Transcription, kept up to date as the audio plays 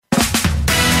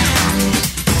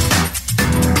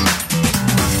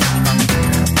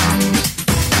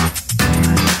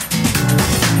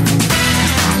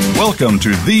Welcome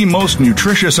to the most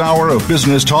nutritious hour of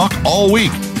business talk all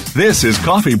week. This is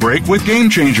Coffee Break with Game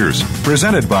Changers,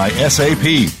 presented by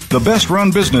SAP. The best-run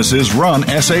businesses run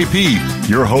SAP.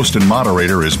 Your host and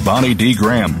moderator is Bonnie D.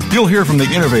 Graham. You'll hear from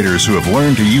the innovators who have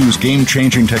learned to use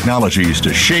game-changing technologies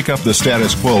to shake up the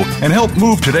status quo and help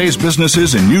move today's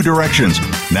businesses in new directions.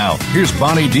 Now, here's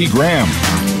Bonnie D. Graham.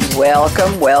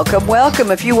 Welcome, welcome,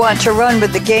 welcome. If you want to run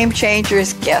with the Game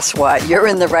Changers, guess what? You're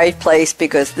in the right place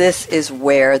because this is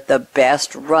where the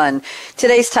best run.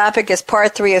 Today's topic is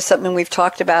part 3 of something we've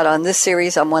talked about on this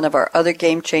series, on one of our other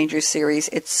Game Changers series.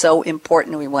 It's so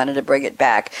important we wanted to bring it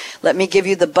back. Let me give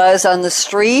you the buzz on the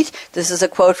street. This is a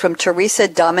quote from Teresa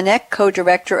Domenech,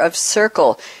 co-director of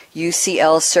Circle,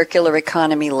 UCL's Circular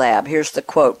Economy Lab. Here's the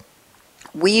quote.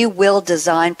 We will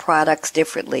design products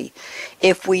differently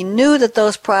if we knew that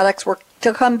those products were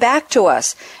to come back to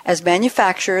us as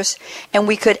manufacturers and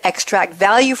we could extract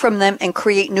value from them and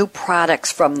create new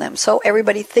products from them. So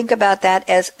everybody think about that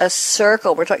as a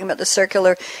circle. We're talking about the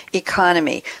circular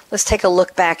economy. Let's take a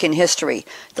look back in history.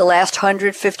 The last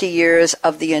 150 years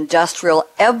of the industrial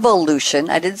evolution,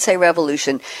 I didn't say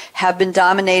revolution, have been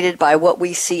dominated by what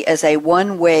we see as a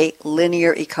one-way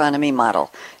linear economy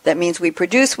model. That means we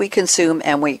produce, we consume,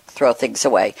 and we throw things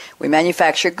away. We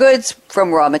manufacture goods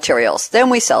from raw materials. Then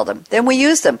we sell them. Then we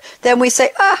use them. Then we say,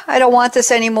 I don't want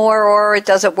this anymore, or it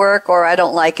doesn't work, or I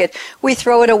don't like it. We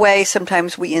throw it away.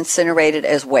 Sometimes we incinerate it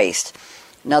as waste.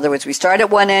 In other words, we start at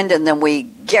one end and then we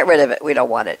get rid of it. We don't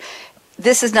want it.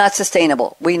 This is not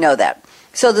sustainable. We know that.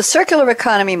 So the circular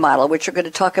economy model, which we're going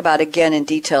to talk about again in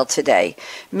detail today,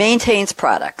 maintains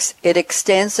products. It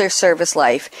extends their service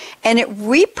life, and it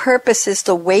repurposes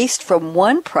the waste from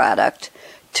one product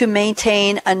to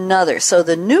maintain another. So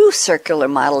the new circular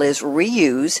model is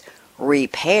reuse,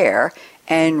 repair,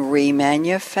 and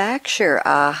remanufacture.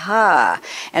 Aha.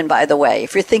 And by the way,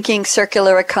 if you're thinking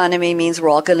circular economy means we're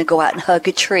all going to go out and hug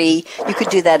a tree, you could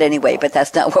do that anyway, but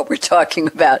that's not what we're talking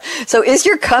about. So is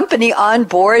your company on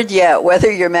board yet? Whether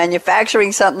you're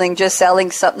manufacturing something, just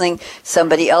selling something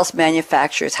somebody else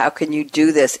manufactures, how can you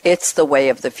do this? It's the way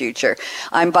of the future.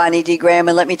 I'm Bonnie D. Graham,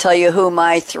 and let me tell you who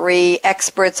my 3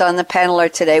 experts on the panel are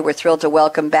today. We're thrilled to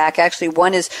welcome back. Actually,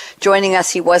 one is joining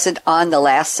us. He wasn't on the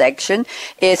last section.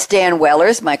 It's Dan Weller,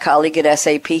 my colleague at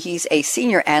SAP. He's a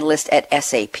senior analyst at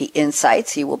SAP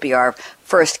Insights. He will be our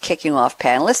first kicking off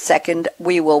panelist. Second,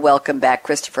 we will welcome back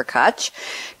Christopher Koch,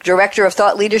 Director of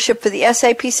Thought Leadership for the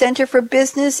SAP Center for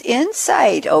Business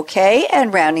Insight. Okay,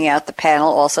 and rounding out the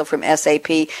panel also from SAP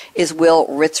is Will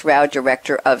Ritzrau,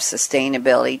 Director of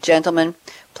Sustainability. Gentlemen,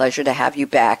 pleasure to have you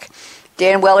back.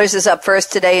 Dan Wellers is up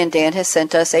first today, and Dan has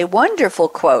sent us a wonderful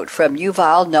quote from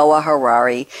Yuval Noah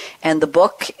Harari. And the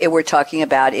book we're talking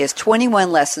about is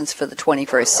 21 Lessons for the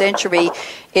 21st Century.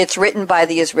 It's written by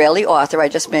the Israeli author, I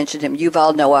just mentioned him,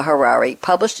 Yuval Noah Harari,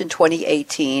 published in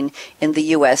 2018 in the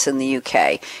U.S. and the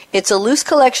U.K. It's a loose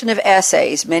collection of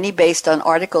essays, many based on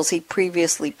articles he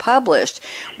previously published,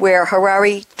 where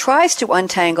Harari tries to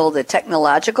untangle the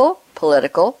technological,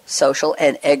 political, social,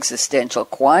 and existential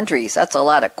quandaries. That's a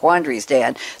lot of quandaries,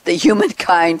 Dan, that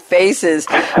humankind faces.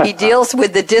 He deals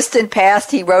with the distant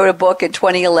past. He wrote a book in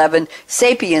 2011,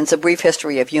 Sapiens, A Brief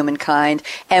History of Humankind.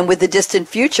 And with the distant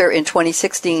future in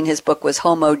 2016, his book was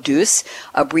Homo Deus,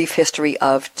 A Brief History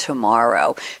of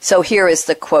Tomorrow. So here is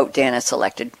the quote Dan has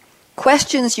selected.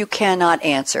 Questions you cannot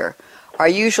answer are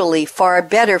usually far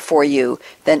better for you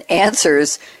than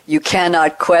answers you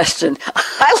cannot question.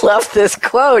 I love this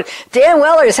quote. Dan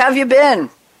Wellers, how have you been?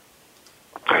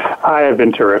 I have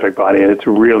been terrific, Bonnie, and it's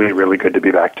really, really good to be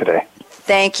back today.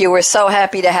 Thank you. We're so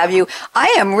happy to have you.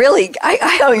 I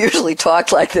don't usually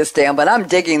talk like this, Dan, but I'm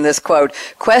digging this quote.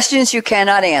 Questions you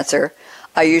cannot answer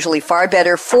are usually far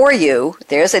better for you,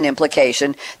 there's an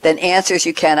implication, than answers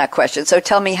you cannot question. So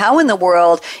tell me, how in the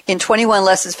world, in 21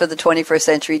 Lessons for the 21st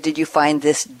Century, did you find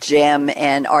this gem,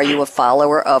 and are you a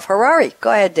follower of Harari?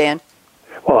 Go ahead, Dan.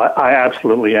 Well, I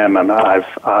absolutely am. And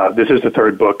this is the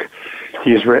 3rd book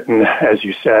he's written, as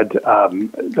you said.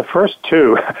 The first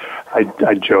 2,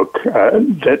 I joke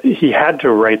that he had to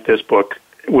write this book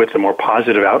with a more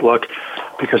positive outlook,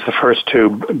 because the first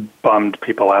 2 bummed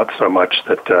people out so much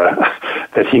that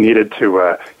that he needed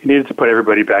to put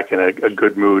everybody back in a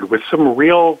good mood with some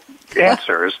real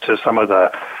answers to some of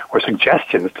the, or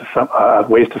suggestions to some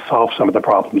ways to solve some of the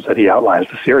problems that he outlines,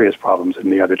 the serious problems in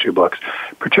the other 2 books,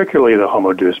 particularly the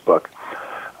Homo Deus book.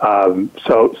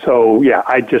 So yeah,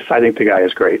 I think the guy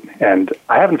is great, and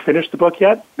I haven't finished the book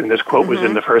yet. And this quote was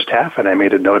in the first half, and I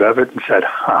made a note of it and said,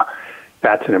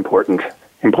 that's an important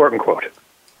quote.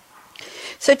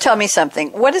 So tell me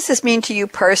something. What does this mean to you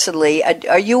personally?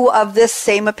 Are you of this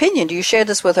same opinion? Do you share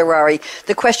this with Harari?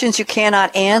 The questions you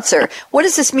cannot answer. What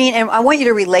does this mean? And I want you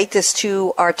to relate this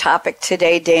to our topic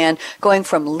today, Dan, going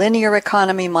from linear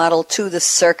economy model to the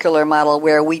circular model,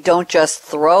 where we don't just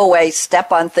throw away,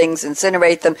 step on things,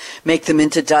 incinerate them, make them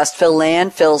into dust, fill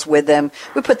landfills with them.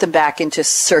 We put them back into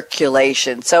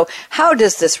circulation. So how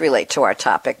does this relate to our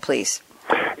topic, please?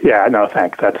 Yeah, no,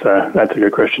 thanks. That's a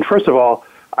good question. First of all,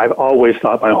 I've always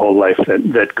thought my whole life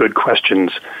that good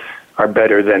questions are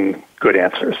better than good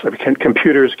answers. I mean,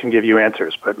 computers can give you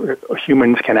answers, but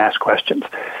humans can ask questions.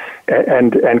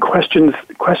 And questions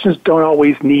don't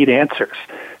always need answers.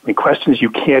 I mean, questions you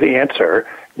can't answer,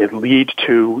 it lead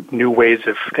to new ways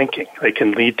of thinking. They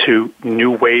can lead to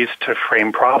new ways to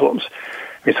frame problems.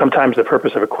 I mean, sometimes the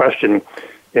purpose of a question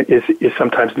is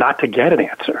sometimes not to get an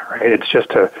answer, right? It's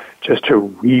just to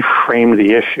reframe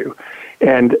the issue.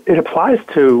 And it applies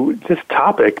to this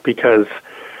topic because,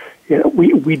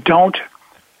 we don't,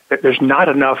 there's not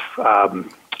enough there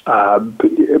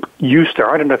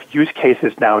aren't enough use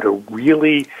cases now to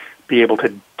really be able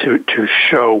to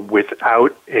show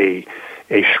without a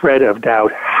shred of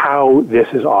doubt how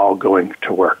this is all going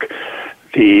to work.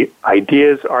 The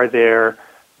ideas are there,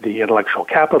 the intellectual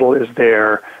capital is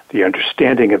there, the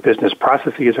understanding of business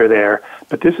processes are there,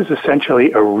 but this is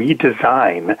essentially a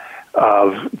redesign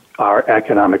of our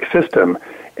economic system,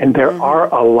 and there are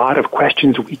a lot of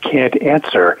questions we can't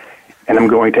answer, and I'm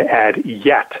going to add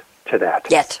yet to that,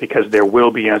 because there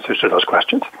will be answers to those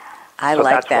questions. I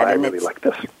like that. I really like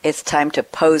this. It's time to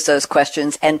pose those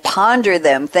questions and ponder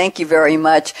them. Thank you very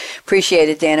much. Appreciate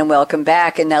it, Dan, and welcome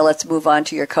back. And now let's move on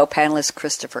to your co-panelist,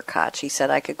 Christopher Koch. He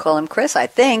said I could call him Chris, I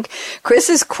think.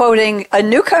 Chris is quoting a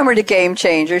newcomer to Game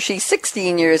Changer. She's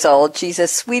 16 years old. She's a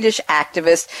Swedish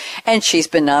activist, and she's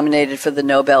been nominated for the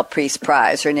Nobel Peace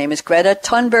Prize. Her name is Greta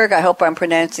Thunberg. I hope I'm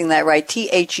pronouncing that right,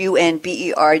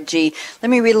 Thunberg. Let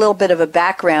me read a little bit of a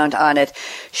background on it.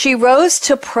 She rose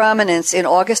to prominence in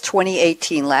August 2018,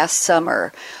 last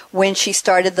summer, when she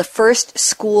started the first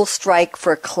school strike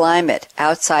for climate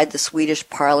outside the Swedish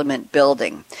Parliament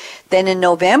building. Then in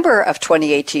November of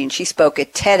 2018, she spoke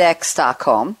at TEDx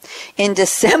Stockholm. In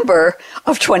December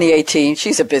of 2018,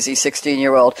 she's a busy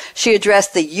 16-year-old, she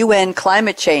addressed the UN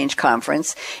Climate Change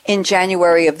Conference. In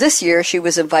January of this year, she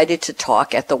was invited to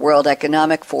talk at the World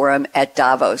Economic Forum at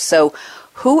Davos. So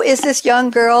who is this young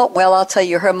girl? Well, I'll tell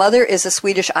you, her mother is a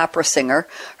Swedish opera singer.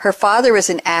 Her father is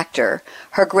an actor.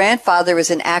 Her grandfather is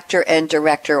an actor and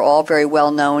director, all very well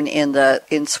known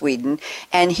in Sweden.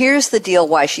 And here's the deal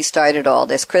why she started all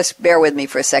this. Chris, bear with me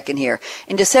for a second here.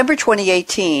 In December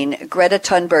 2018, Greta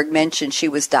Thunberg mentioned she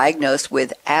was diagnosed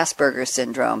with Asperger's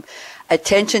syndrome,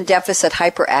 attention deficit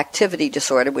hyperactivity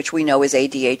disorder, which we know is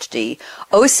ADHD,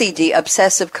 OCD,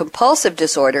 obsessive compulsive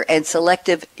disorder, and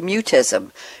selective mutism.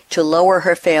 To lower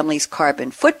her family's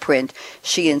carbon footprint,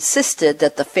 she insisted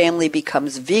that the family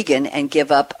becomes vegan and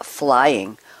give up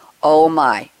flying. Oh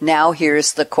my. Now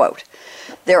here's the quote.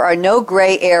 There are no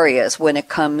gray areas when it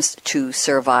comes to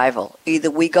survival.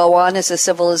 Either we go on as a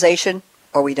civilization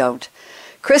or we don't.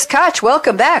 Chris Koch,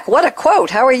 welcome back. What a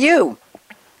quote. How are you?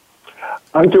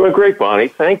 I'm doing great, Bonnie.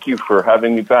 Thank you for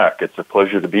having me back. It's a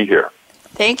pleasure to be here.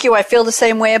 Thank you. I feel the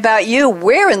same way about you.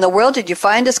 Where in the world did you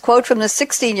find this quote from the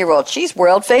 16-year-old? She's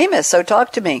world famous, so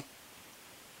talk to me.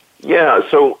 Yeah,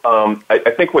 so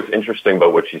I think what's interesting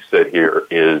about what she said here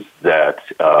is that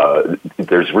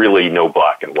there's really no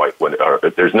black and white,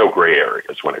 there's no gray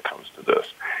areas when it comes to this.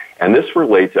 And this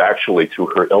relates actually to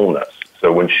her illness.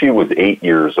 So when she was 8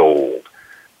 years old,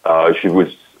 she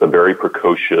was a very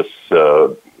precocious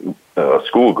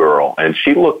schoolgirl, and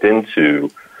she looked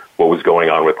into what was going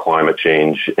on with climate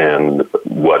change and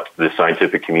what the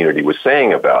scientific community was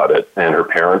saying about it. And her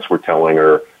parents were telling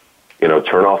her,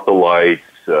 turn off the lights,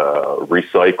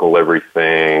 recycle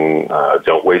everything,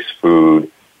 don't waste food.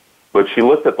 But she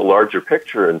looked at the larger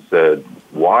picture and said,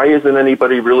 why isn't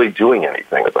anybody really doing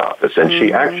anything about this? And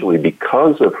she actually,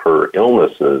 because of her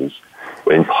illnesses,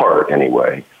 in part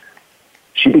anyway,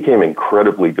 she became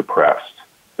incredibly depressed.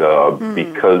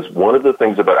 Because one of the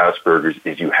things about Asperger's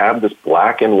is you have this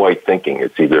black and white thinking.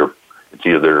 It's either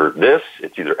this,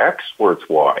 it's either X, or it's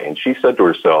Y. And she said to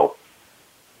herself,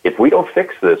 if we don't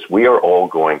fix this, we are all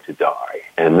going to die.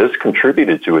 And this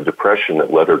contributed to a depression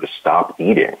that led her to stop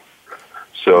eating.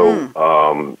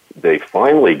 So they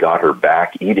finally got her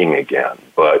back eating again,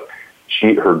 but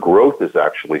her growth is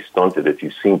actually stunted. If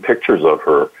you've seen pictures of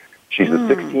her, she's a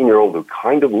 16-year-old who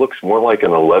kind of looks more like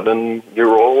an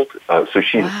 11-year-old. So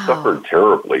she's suffered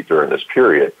terribly during this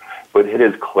period. But it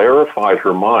has clarified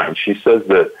her mind. She says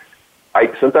that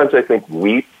sometimes I think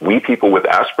we people with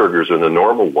Asperger's are the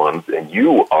normal ones, and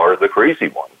you are the crazy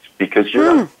ones because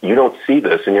you don't see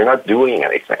this and you're not doing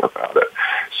anything about it.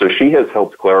 So she has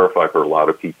helped clarify for a lot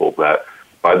of people that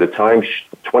by the time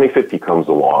 2050 comes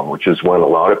along, which is when a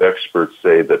lot of experts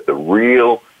say that the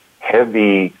real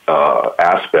heavy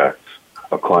aspects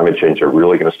of climate change are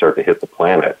really going to start to hit the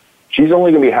planet, she's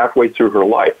only going to be halfway through her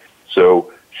life.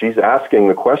 So she's asking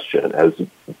the question, as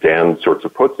Dan sorts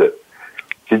of puts it.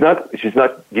 She's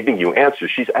not giving you answers.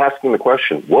 She's asking the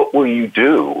question, what will you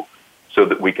do so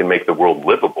that we can make the world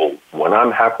livable when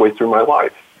I'm halfway through my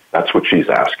life? That's what she's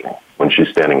asking when she's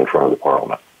standing in front of the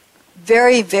parliament.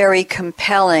 Very, very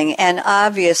compelling. And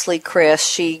obviously, Chris,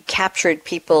 she captured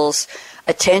people's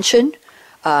attention.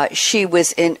 She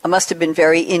must have been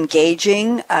very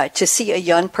engaging to see a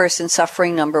young person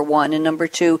suffering, number one, and number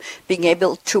two, being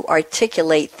able to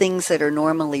articulate things that are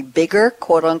normally bigger,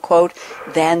 quote unquote,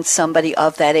 than somebody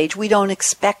of that age. We don't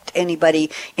expect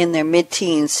anybody in their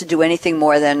mid-teens to do anything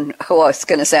more than, it's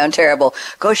going to sound terrible,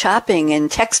 go shopping and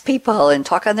text people and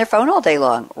talk on their phone all day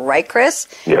long. Right, Chris?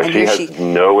 Yeah, she has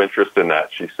no interest in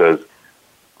that. She says,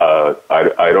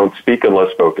 I don't speak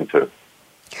unless spoken to.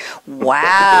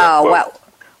 Wow. Wow.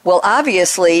 Well,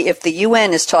 obviously, if the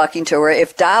UN is talking to her,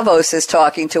 if Davos is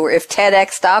talking to her, if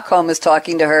TEDx Stockholm is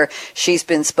talking to her, she's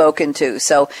been spoken to.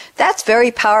 So that's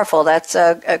very powerful. That's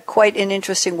quite an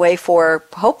interesting way for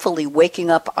hopefully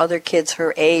waking up other kids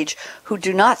her age who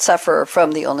do not suffer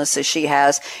from the illnesses she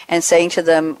has and saying to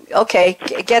them, okay,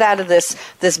 get out of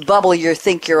this bubble you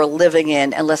think you're living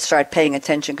in and let's start paying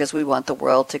attention because we want the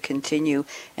world to continue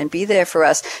and be there for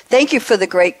us. Thank you for the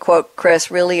great quote, Chris.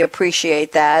 Really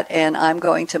appreciate that. And I'm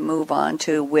going to move on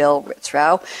to Will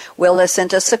Ritzrau. Will has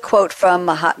sent us a quote from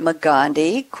Mahatma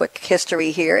Gandhi. Quick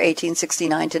history here, 1869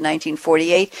 to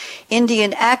 1948.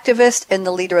 Indian activist and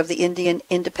the leader of the Indian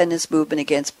independence movement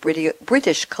against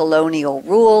British colonial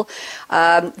rule.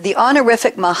 The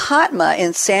honorific Mahatma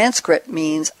in Sanskrit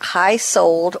means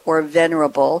high-souled or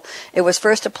venerable. It was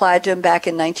first applied to him back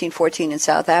in 1914 in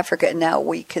South Africa, and now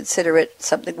we consider it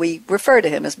something we refer to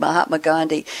him as Mahatma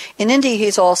Gandhi. In India,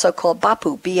 he's also called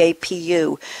Bapu,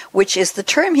 B-A-P-U, which is the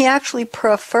term he actually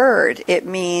preferred. It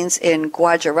means in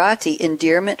Gujarati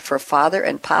endearment for father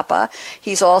and papa.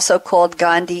 He's also called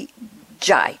Gandhi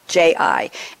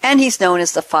J.I., and he's known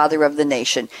as the father of the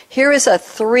nation. Here is a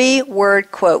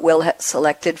 3-word quote Will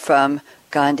selected from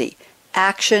Gandhi.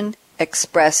 Action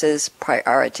expresses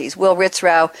priorities. Will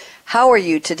Ritzrau, how are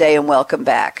you today and welcome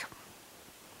back?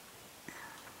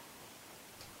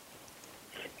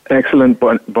 Excellent,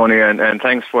 Bonnie, and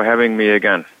thanks for having me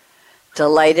again.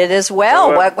 Delighted as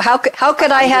well. How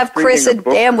could I have Chris and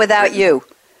Dan without you?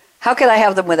 How could I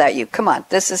have them without you? Come on,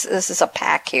 this is a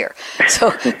pack here.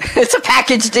 So it's a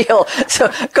package deal.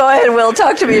 So go ahead, Will.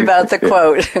 Talk to me about the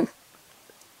quote.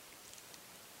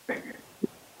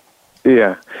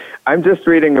 Yeah, I'm just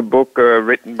reading a book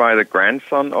written by the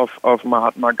grandson of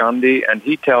Mahatma Gandhi, and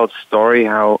he tells a story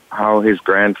how his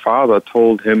grandfather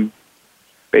told him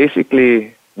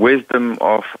basically wisdom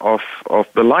of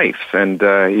the life, and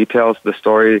he tells the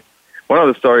story. One of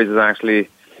the stories is actually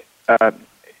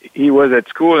he was at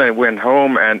school and went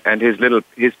home, and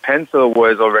his pencil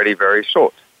was already very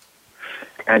short,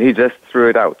 and he just threw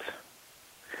it out.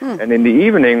 And in the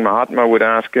evening, Mahatma would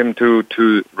ask him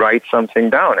to write something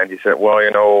down, and he said,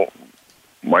 "Well,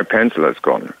 my pencil is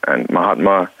gone." And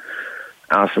Mahatma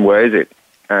asked him, "Where is it?"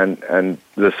 And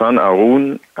the son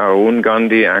Arun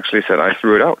Gandhi actually said, "I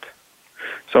threw it out."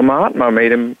 So Mahatma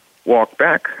made him walk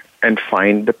back and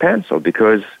find the pencil,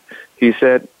 because he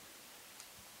said,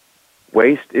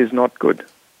 waste is not good,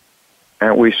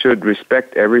 and we should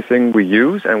respect everything we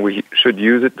use, and we should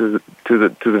use it to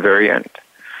the very end.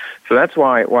 So that's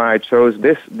why I chose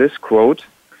this quote.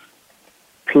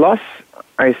 Plus,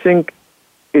 I think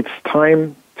it's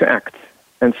time to act,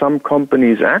 and some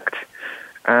companies act,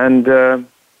 and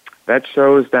that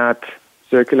shows that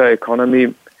circular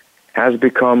economy has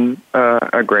become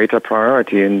a greater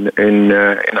priority in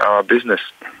our business,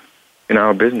 in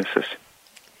our businesses.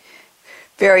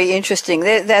 Very interesting.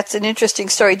 That's an interesting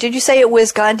story. Did you say it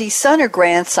was Gandhi's son or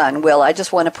grandson, Will? I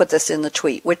just want to put this in the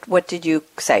tweet. What did you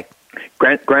say?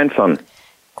 Grandson.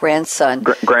 Grandson.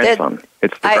 Grandson.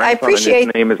 It's the grandson, I appreciate. And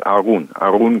his name is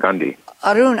Arun Gandhi.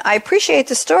 Arun, I appreciate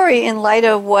the story in light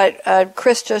of what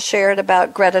Chris just shared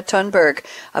about Greta Thunberg,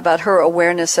 about her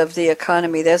awareness of the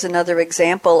economy. There's another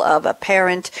example of a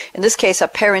parent, in this case, a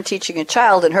parent teaching a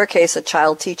child, in her case, a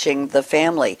child teaching the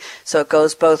family. So it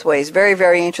goes both ways. Very,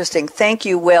 very interesting. Thank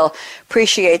you, Will.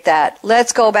 Appreciate that.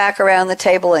 Let's go back around the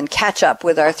table and catch up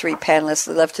with our three panelists.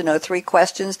 I'd love to know three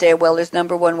questions. Dan Weller's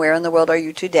number one, where in the world are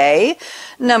you today?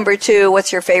 Number two,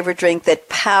 what's your favorite drink that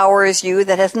powers you,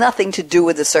 that has nothing to do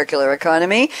with the circular economy?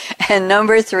 And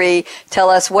number three, tell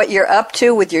us what you're up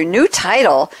to with your new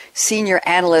title, Senior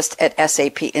Analyst at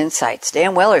SAP Insights.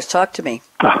 Dan Wellers, talk to me.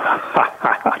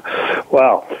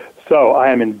 Well, so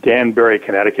I am in Danbury,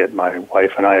 Connecticut. My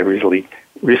wife and I recently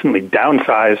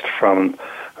downsized from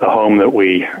the home that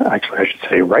we, actually I should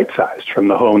say right-sized, from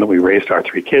the home that we raised our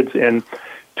three kids in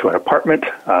to an apartment.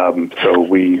 So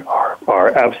we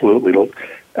are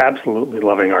absolutely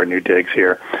loving our new digs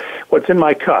here. What's in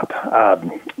my cup?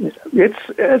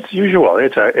 It's as usual.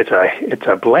 It's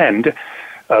a blend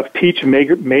of peach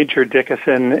Major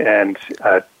Dickinson and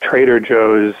Trader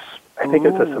Joe's. I think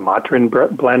it's a Sumatran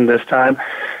blend this time,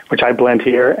 which I blend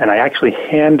here, and I actually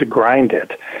hand grind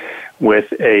it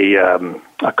with a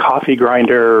coffee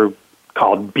grinder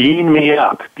called Bean Me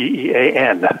Up,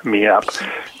 Bean Me Up,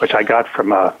 which I got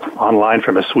from online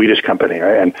from a Swedish company,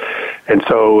 right? And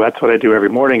so that's what I do every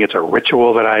morning. It's a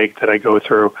ritual that I go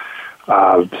through.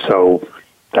 So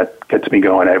that gets me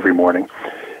going every morning.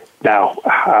 Now,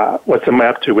 what's am I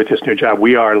up to with this new job?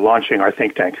 We are launching our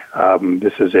think tank.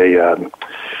 This is an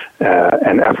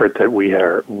effort that we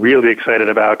are really excited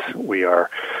about. We are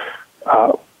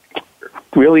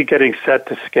really getting set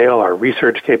to scale our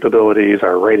research capabilities,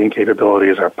 our writing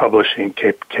capabilities, our publishing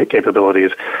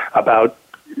capabilities about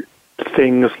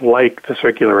things like the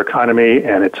circular economy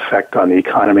and its effect on the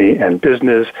economy and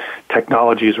business,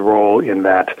 technology's role in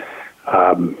that.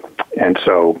 And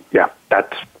so, yeah,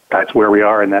 that's where we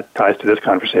are, and that ties to this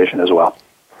conversation as well.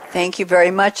 Thank you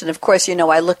very much. And, of course, you know,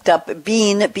 I looked up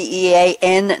Bean,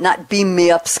 B-E-A-N, not Beam Me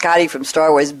Up, Scotty from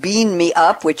Star Wars, Bean Me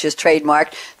Up, which is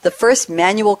trademarked, the first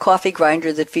manual coffee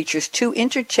grinder that features two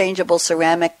interchangeable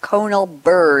ceramic conal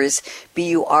burrs,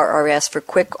 B-U-R-R-S, for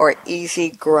quick or easy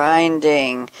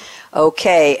grinding.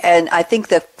 Okay, and I think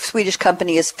the Swedish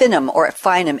company is Finum, or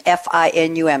Finum,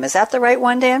 F-I-N-U-M. Is that the right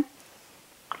one, Dan?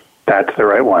 That's the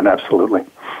right one, absolutely.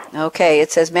 Okay,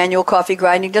 it says manual coffee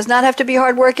grinding does not have to be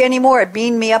hard work anymore.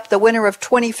 Bean Me Up, the winner of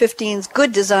 2015's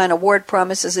Good Design Award,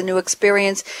 promises a new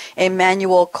experience in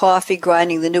manual coffee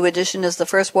grinding. The new edition is the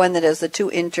first one that has the two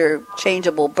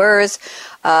interchangeable burrs.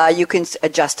 You can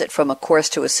adjust it from a coarse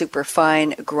to a super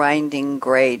fine grinding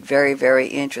grade. Very, very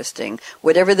interesting.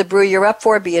 Whatever the brew you're up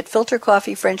for, be it filter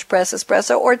coffee, French press,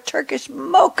 espresso, or Turkish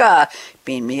mocha,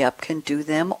 Bean Me Up can do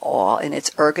them all, and it's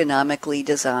ergonomically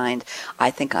designed. I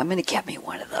think I'm going to get me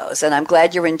one of those, and I'm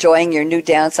glad you're enjoying your new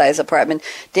downsize apartment.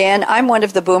 Dan, I'm one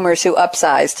of the boomers who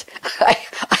upsized.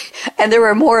 And there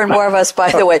are more and more of us,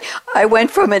 by the way. I went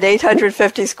from an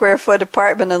 850 square foot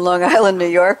apartment in Long Island, New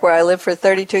York, where I lived for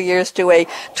 32 years, to a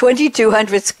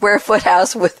 2,200 square foot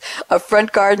house with a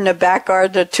front garden, a back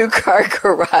garden, a 2-car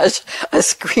garage, a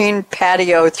screened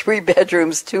patio, 3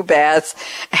 bedrooms, 2 baths,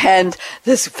 and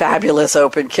this fabulous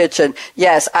open kitchen.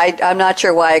 Yes, I'm not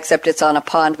sure why, except it's on a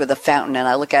pond with a fountain, and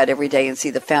I look out every day and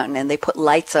see the fountain, and they put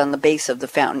lights on the base of the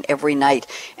fountain every night,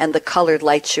 and the colored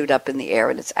lights shoot up in the air,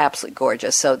 and it's absolutely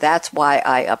gorgeous. So that's why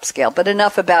I upscale. But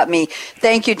enough about me.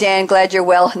 Thank you, Dan. Glad you're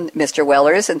well, Mr.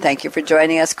 Wellers, and thank you for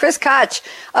joining us. Chris Koch,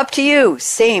 up to you.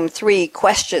 Same 3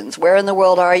 questions. Where in the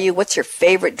world are you? What's your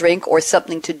favorite drink or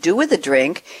something to do with a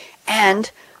drink? And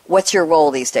what's your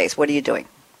role these days? What are you doing?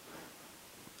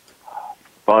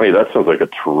 Bonnie, that sounds like a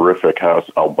terrific house.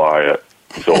 I'll buy it.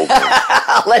 Sold.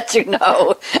 I'll let you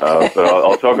know. But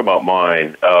I'll talk about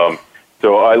mine.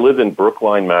 So I live in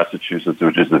Brookline, Massachusetts,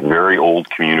 which is a very old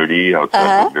community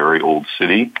outside of a very old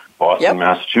city, Boston,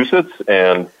 Massachusetts.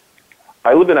 And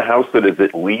I live in a house that is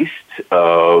at least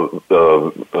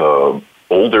older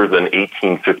than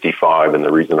 1855. And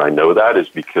the reason I know that is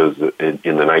because in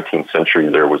the 19th century,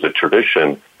 there was a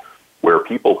tradition where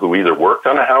people who either worked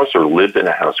on a house or lived in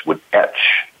a house would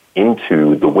etch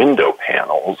into the window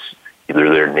panels either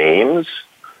their names,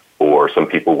 or some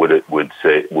people would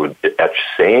etch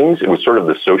sayings. It was sort of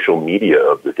the social media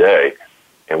of the day.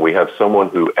 And we have someone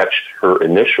who etched her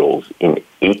initials in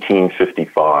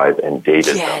 1855 and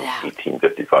dated them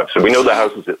 1855. So we know the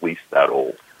house is at least that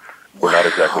old. We're not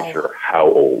exactly sure how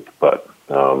old, but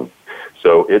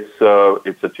so it's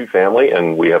a 2-family,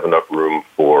 and we have enough room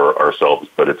for ourselves,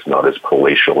 but it's not as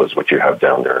palatial as what you have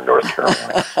down there in North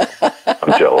Carolina.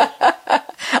 I'm jealous.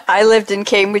 I I lived in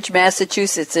Cambridge,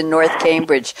 Massachusetts, in North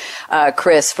Cambridge,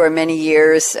 Chris, for many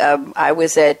years. I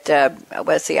was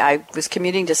I was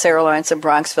commuting to Sarah Lawrence in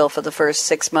Bronxville for the first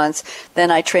 6 months. Then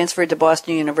I transferred to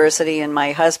Boston University, and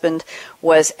my husband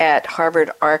was at Harvard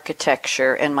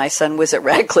Architecture, and my son was at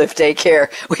Radcliffe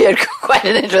Daycare. We had quite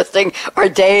an interesting, our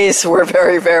days were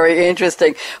very, very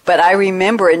interesting. But I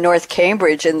remember in North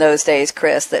Cambridge in those days,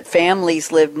 Chris, that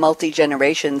families lived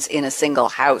multi-generations in a single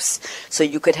house. So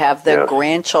you could have the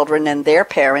grandchildren and their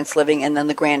parents living, and then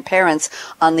the grandparents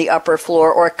on the upper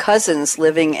floor, or cousins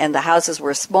living, and the houses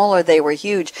were smaller, they were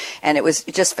huge, and it was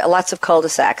just lots of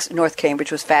cul-de-sacs. North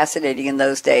Cambridge was fascinating in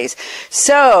those days.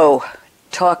 So,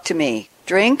 talk to me.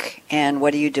 Drink, and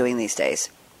what are you doing these days?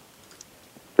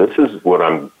 This is what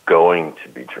I'm going to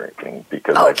be drinking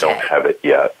because I don't have it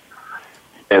yet.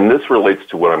 And this relates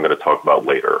to what I'm going to talk about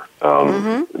later.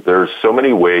 There's so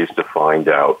many ways to find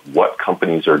out what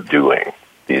companies are doing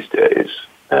these days.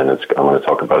 And I'm going to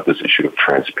talk about this issue of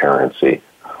transparency.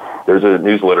 There's a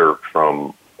newsletter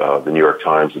from the New York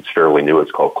Times. It's fairly new.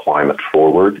 It's called Climate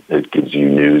Forward. It gives you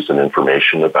news and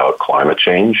information about climate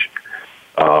change.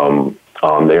 On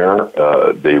there,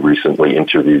 they recently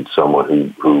interviewed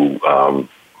someone who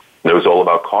knows all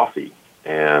about coffee.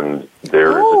 And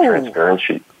there is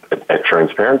a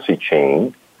transparency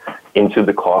chain into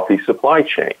the coffee supply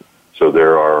chain. So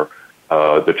there are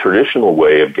the traditional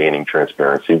way of gaining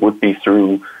transparency would be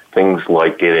through things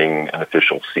like getting an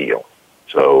official seal.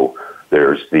 So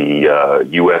there's the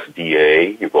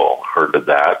USDA. You've all heard of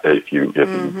that if you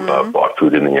bought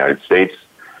food in the United States.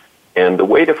 And the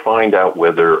way to find out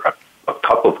whether a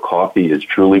cup of coffee is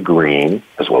truly green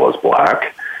as well as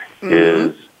black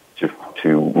is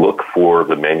to look for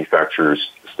the manufacturer's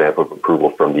stamp of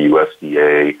approval from the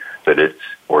USDA that it's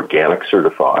organic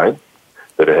certified,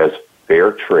 that it has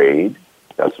fair trade,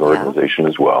 that's an organization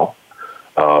as well,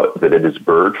 that it is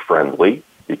bird friendly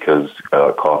because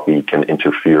coffee can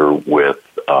interfere with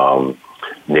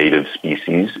native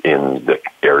species in the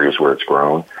areas where it's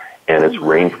grown, and it's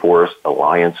Rainforest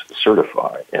Alliance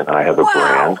certified. And I have a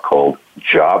brand called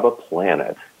Java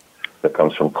Planet that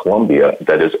comes from Colombia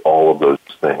that is all of those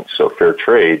things. So fair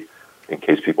trade, in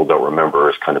case people don't remember,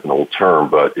 is kind of an old term,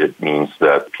 but it means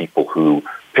that people who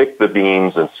pick the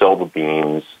beans and sell the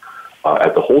beans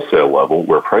at the wholesale level,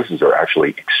 where prices are actually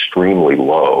extremely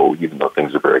low, even though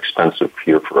things are very expensive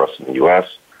here for us in the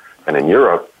U.S. and in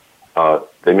Europe,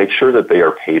 they make sure that they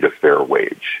are paid a fair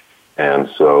wage. And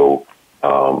so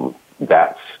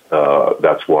that's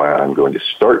why I'm going to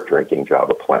start drinking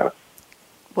Java Planet.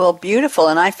 Well, beautiful.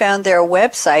 And I found their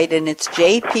website, and it's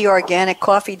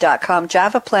jporganiccoffee.com,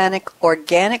 Java Planet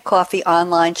Organic Coffee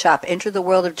Online Shop. Enter the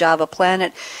world of Java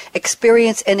Planet.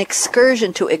 Experience an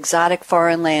excursion to exotic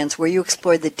foreign lands where you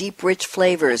explore the deep, rich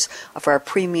flavors of our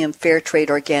premium fair trade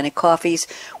organic coffees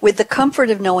with the comfort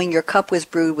of knowing your cup was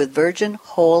brewed with virgin,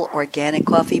 whole, organic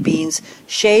coffee beans,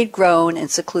 shade-grown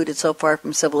and secluded so far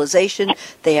from civilization.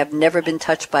 They have never been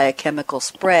touched by a chemical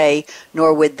spray,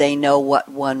 nor would they know what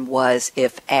one was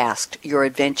if asked. Your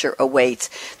adventure awaits.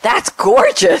 That's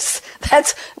gorgeous.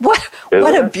 That's what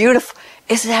a beautiful.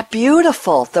 Isn't that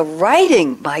beautiful? The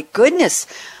writing, my goodness.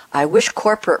 I wish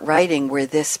corporate writing were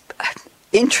this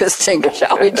interesting,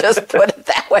 shall we just put it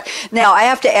that way. Now, I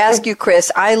have to ask you,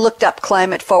 Chris, I looked up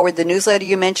Climate Forward, the newsletter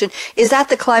you mentioned. Is that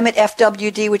the Climate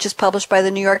FWD, which is published by the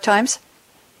New York Times?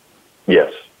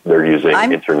 Yes, they're using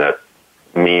internet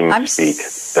meme speak.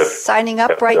 Signing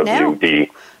up right now.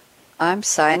 I'm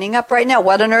signing up right now.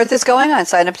 What on earth is going on?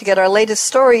 Sign up to get our latest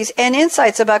stories and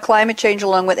insights about climate change,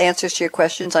 along with answers to your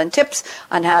questions on tips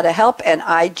on how to help. And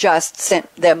I just sent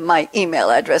them my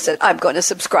email address, and I'm going to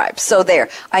subscribe. So there.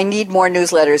 I need more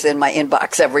newsletters in my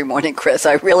inbox every morning, Chris.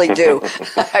 I really do.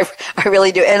 I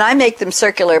really do. And I make them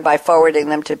circular by forwarding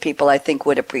them to people I think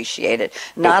would appreciate it.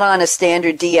 Not on a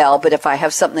standard DL, but if I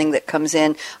have something that comes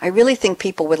in, I really think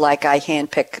people would like. I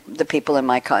handpick the people in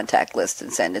my contact list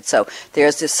and send it. So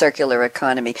there's this circular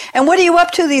economy. And what are you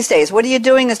up to these days? What are you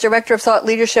doing as Director of Thought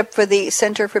Leadership for the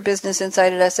Center for Business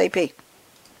Insight at SAP?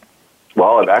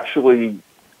 Well, I've actually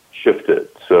shifted.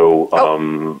 So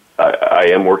I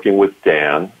am working with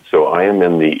Dan. So I am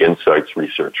in the Insights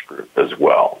Research Group as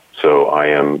well. So I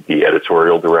am the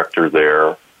editorial director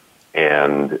there,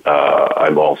 and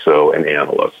I'm also an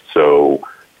analyst. So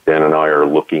Dan and I are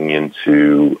looking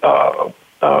into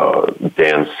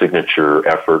Dan's signature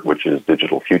effort, which is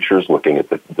digital futures, looking at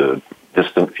the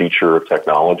distant future of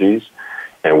technologies.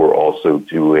 And we're also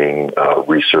doing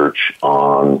research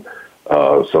on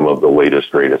some of the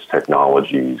latest, greatest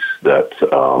technologies that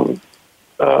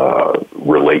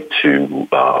relate to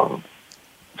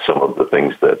some of the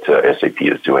things that SAP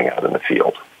is doing out in the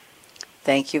field.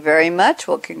 Thank you very much.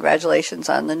 Well, congratulations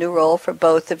on the new role for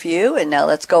both of you. And now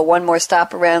let's go one more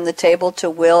stop around the table to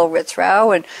Will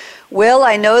Ritzrau. And Will,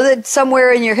 I know that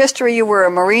somewhere in your history you were a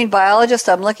marine biologist.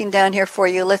 I'm looking down here for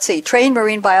you. Let's see, trained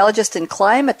marine biologist and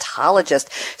climatologist.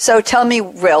 So tell me,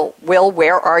 Will,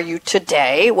 where are you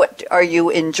today? What are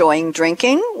you enjoying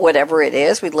drinking? Whatever it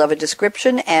is, we'd love a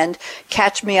description. And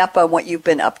catch me up on what you've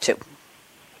been up to.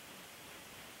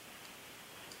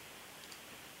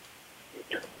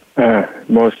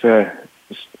 Most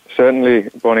certainly,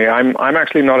 Bonnie. I'm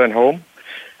actually not at home.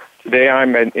 Today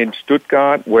I'm in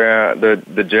Stuttgart, where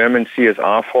the German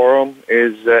CSR forum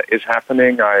is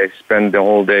happening. I spent the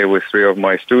whole day with 3 of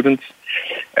my students,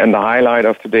 and the highlight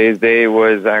of today's day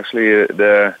was actually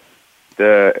the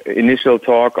initial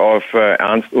talk of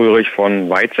Ernst Ulrich von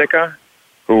Weizsäcker,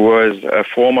 who was a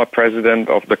former president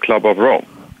of the Club of Rome.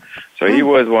 So he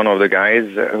was one of the guys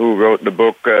who wrote the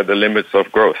book The Limits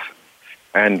of Growth.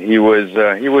 And he was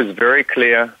very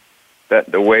clear that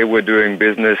the way we're doing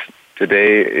business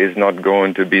today is not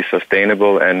going to be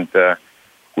sustainable, and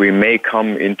we may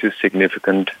come into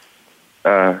significant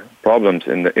problems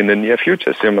in the near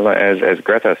future, similar as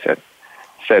Greta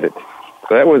said it.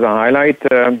 So that was a highlight.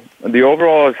 The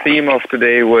overall theme of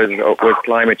today was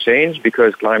climate change,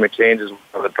 because climate change is one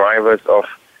of the drivers of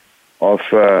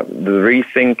the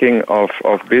rethinking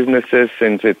of businesses,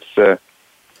 since it's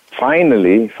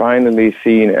finally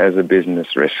seen as a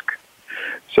business risk.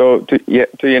 So to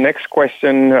your next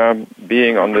question,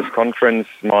 being on this conference,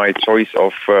 my choice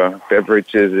of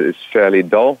beverages is fairly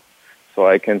dull, so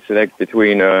I can select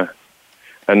between a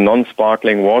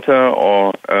non-sparkling water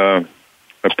or a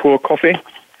poor coffee,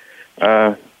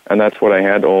 and that's what I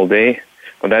had all day.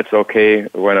 But that's okay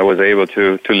when I was able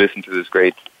to listen to this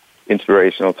great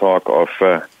inspirational talk of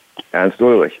Ernst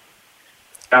Ulrich.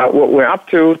 What we're up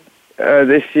to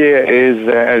this year is,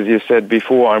 as you said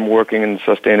before, I'm working in the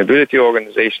sustainability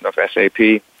organization of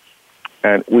SAP,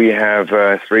 and we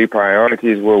have 3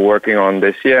 priorities we're working on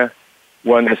this year.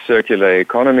 One is circular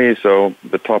economy, so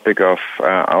the topic of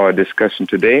our discussion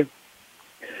today.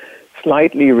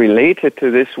 Slightly related to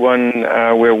this one,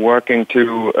 we're working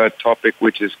to a topic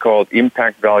which is called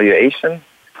impact valuation.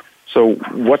 So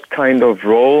what kind of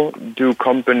role do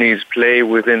companies play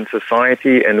within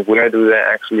society, and where do they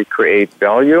actually create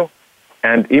value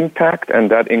and impact?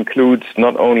 And that includes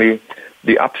not only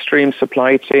the upstream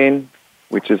supply chain,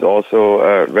 which is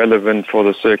also relevant for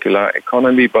the circular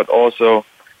economy, but also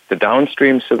the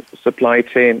downstream supply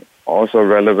chain, also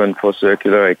relevant for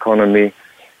circular economy.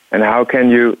 And how can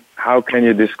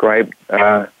you describe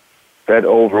that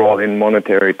overall in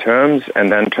monetary terms, and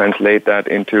then translate that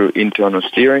into internal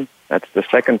steering? That's the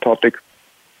second topic.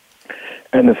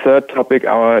 And the third topic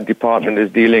our department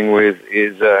is dealing with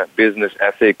is business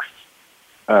ethics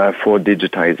for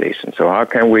digitization. So how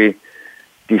can we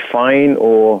define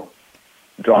or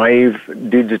drive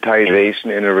digitization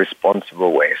in a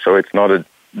responsible way? So it's not a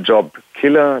job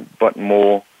killer, but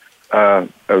more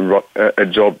a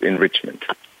job enrichment.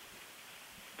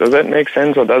 Does that make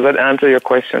sense, or does that answer your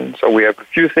question? So we have a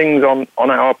few things on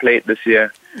our plate this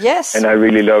year. Yes. And I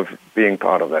really love being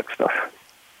part of that stuff.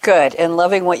 Good. And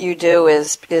loving what you do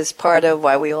is part of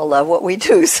why we all love what we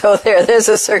do. So there's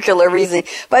a circular reasoning.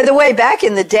 By the way, back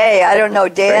in the day, I don't know,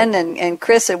 Dan and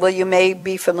Chris, you may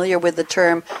be familiar with the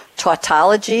term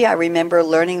tautology. I remember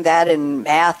learning that in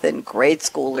math in grade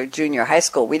school or junior high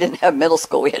school. We didn't have middle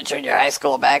school. We had junior high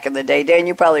school back in the day. Dan,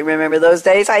 you probably remember those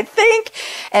days, I think.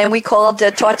 And we called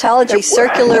tautology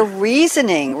circular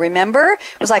reasoning. Remember?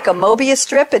 It was like a Mobius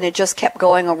strip, and it just kept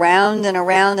going around and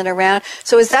around and around.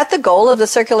 So is that the goal of the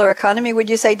circular economy,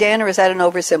 would you say, Dan, or is that an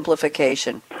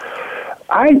oversimplification?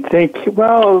 I think,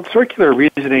 circular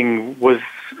reasoning was,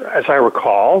 as I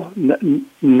recall,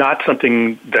 not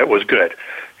something that was good.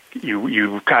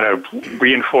 You kind of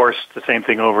reinforced the same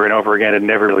thing over and over again and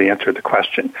never really answered the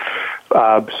question.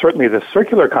 Certainly the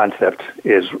circular concept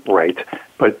is right,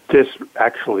 but this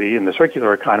actually, in the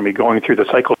circular economy, going through the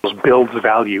cycles builds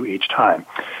value each time.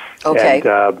 Okay.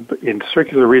 And in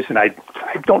circular reason, I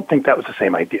don't think that was the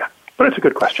same idea, but it's a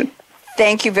good question.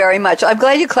 Thank you very much. I'm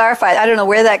glad you clarified. I don't know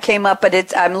where that came up,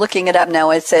 but I'm looking it up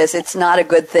now. It says it's not a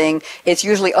good thing. It's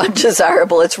usually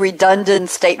undesirable. It's redundant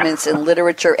statements in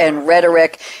literature and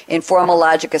rhetoric. In formal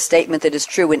logic, a statement that is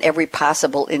true in every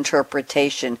possible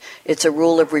interpretation. It's a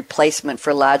rule of replacement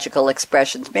for logical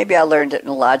expressions. Maybe I learned it in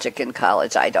logic in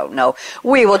college. I don't know.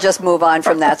 We will just move on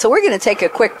from that. So we're going to take a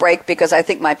quick break because I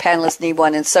think my panelists need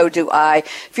one, and so do I.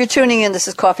 If you're tuning in, this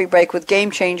is Coffee Break with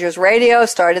Game Changers Radio.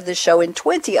 Started the show in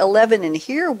 2011. Unproven, and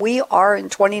here we are in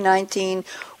 2019.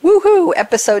 Woohoo!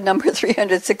 Episode number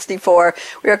 364.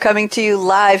 We are coming to you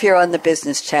live here on the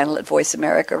Business Channel at Voice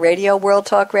America Radio, World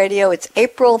Talk Radio. It's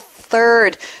April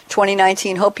 3rd,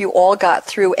 2019. Hope you all got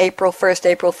through April 1st,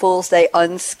 April Fool's Day,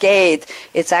 unscathed.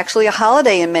 It's actually a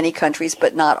holiday in many countries,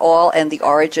 but not all, and the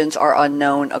origins are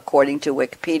unknown according to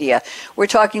Wikipedia. We're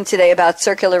talking today about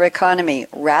circular economy,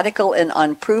 radical and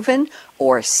unproven,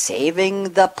 or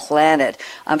saving the planet.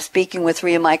 I'm speaking with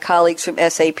three of my colleagues from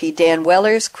SAP, Dan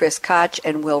Wellers, Chris Koch,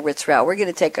 and Will Ritzrau. We're going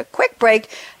to take a quick break,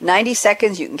 90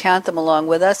 seconds. You can count them along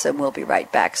with us, and we'll be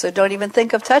right back. So don't even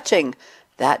think of touching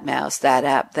that mouse, that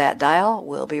app, that dial.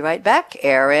 We'll be right back.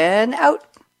 Aaron out.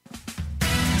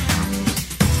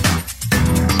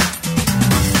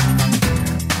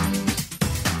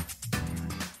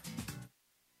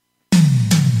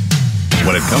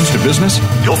 When it comes to business,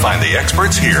 you'll find the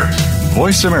experts here.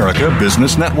 Voice America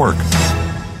Business Network.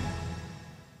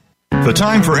 The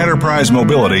time for enterprise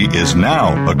mobility is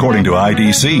now, according to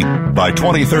IDC. By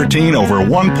 2013, over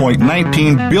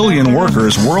 1.19 billion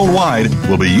workers worldwide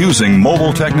will be using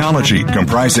mobile technology,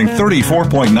 comprising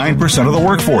 34.9% of the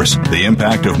workforce. The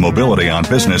impact of mobility on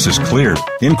business is clear.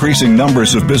 Increasing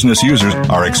numbers of business users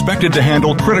are expected to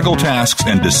handle critical tasks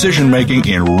and decision-making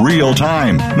in real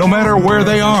time, no matter where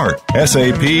they are.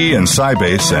 SAP and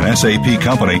Sybase, an SAP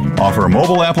company, offer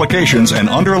mobile applications and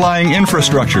underlying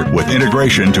infrastructure with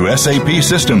integration to SAP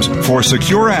systems for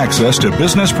secure access to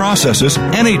business processes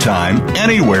anytime,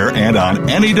 anywhere, and on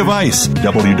any device.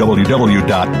 www.sap.com.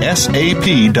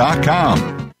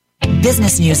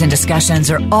 Business news and discussions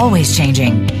are always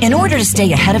changing. In order to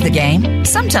stay ahead of the game,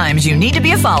 sometimes you need to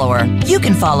be a follower. You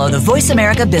can follow the Voice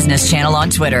America Business Channel on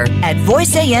Twitter at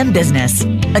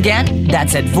VoiceAMBusiness. Again,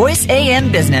 that's at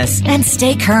VoiceAMBusiness, and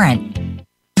stay current.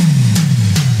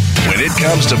 When it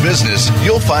comes to business,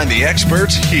 you'll find the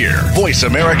experts here. Voice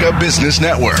America Business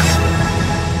Network.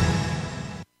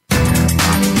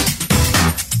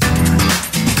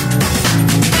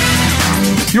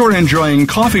 You're enjoying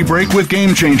Coffee Break with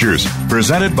Game Changers,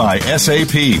 presented by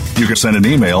SAP. You can send an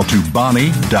email to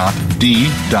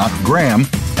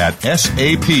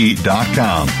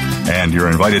bonnie.d.graham@sap.com. And you're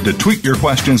invited to tweet your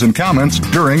questions and comments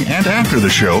during and after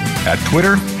the show at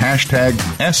Twitter, #SAPRADIO.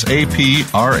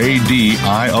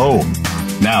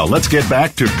 Now, let's get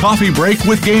back to Coffee Break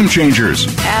with Game Changers.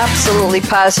 Absolutely,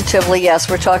 positively, yes.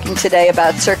 We're talking today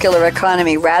about circular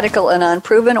economy, radical and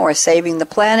unproven, or saving the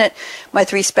planet. My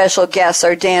three special guests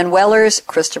are Dan Wellers,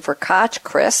 Christopher Koch,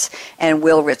 Chris, and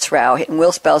Will Ritzrau. And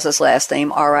Will spells his last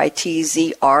name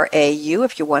Ritzrau,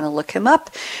 if you want to look him up.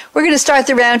 We're going to start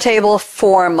the roundtable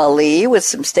formally with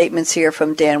some statements here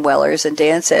from Dan Wellers. And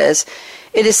Dan says,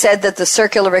 it is said that the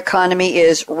circular economy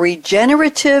is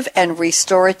regenerative and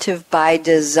restorative by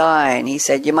design. He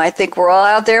said, you might think we're all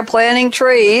out there planting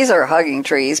trees or hugging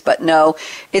trees, but no,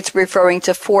 it's referring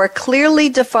to four clearly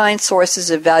defined sources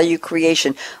of value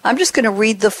creation. I'm just going to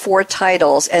read the four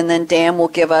titles, and then Dan will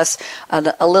give us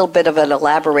a little bit of an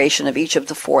elaboration of each of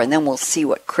the four, and then we'll see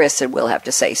what Chris and Will have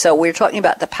to say. So we're talking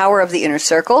about the power of the inner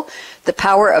circle, the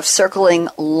power of circling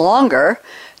longer,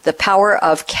 the power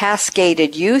of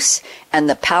cascaded use, and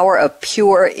the power of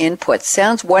pure input.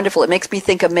 Sounds wonderful. It makes me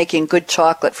think of making good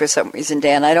chocolate for some reason,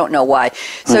 Dan. I don't know why.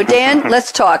 So, Dan,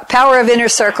 let's talk. Power of inner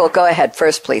circle. Go ahead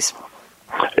first, please.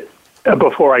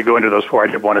 Before I go into those four, I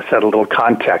did want to set a little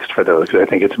context for those, because I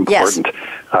think it's important,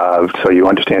 so you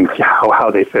understand how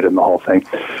they fit in the whole thing.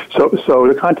 So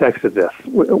the context is this.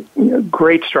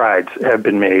 Great strides have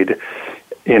been made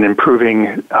in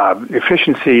improving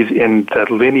efficiencies in the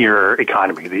linear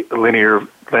economy, the linear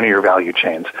value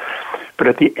chains. But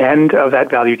at the end of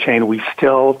that value chain, we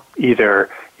still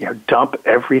either dump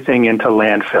everything into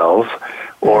landfills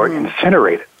or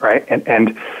incinerate it, right?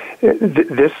 And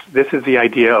this is the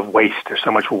idea of waste. There's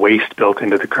so much waste built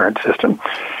into the current system.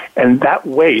 And that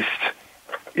waste,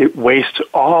 it wastes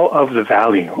all of the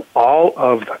value, all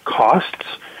of the costs,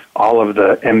 all of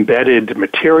the embedded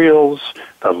materials,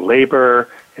 the labor,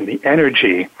 and the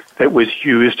energy that was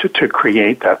used to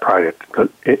create that product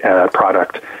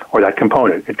or that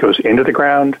component. It goes into the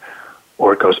ground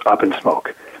or it goes up in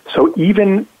smoke. So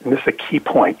even, and this is a key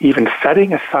point, even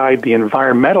setting aside the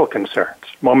environmental concerns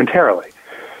momentarily,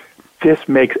 this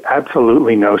makes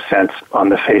absolutely no sense on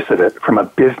the face of it from a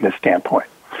business standpoint.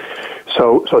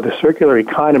 So the circular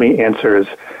economy answers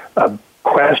a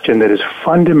question that is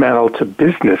fundamental to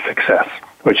business success,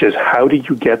 which is how do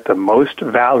you get the most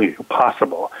value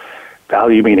possible,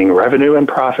 value meaning revenue and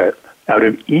profit, out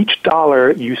of each dollar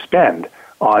you spend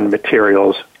on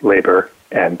materials, labor,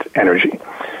 and energy.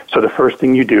 So the first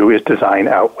thing you do is design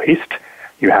out waste.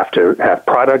 You have to have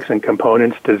products and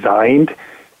components designed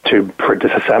for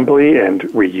disassembly and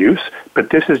reuse, but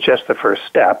this is just the first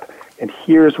step. And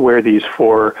here's where these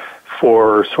four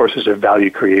sources of value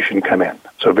creation come in.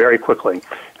 So very quickly,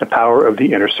 the power of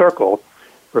the inner circle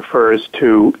refers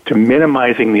to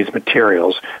minimizing these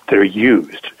materials that are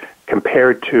used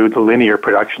compared to the linear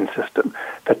production system.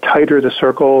 The tighter the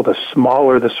circle, the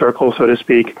smaller the circle, so to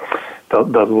speak,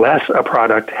 the less a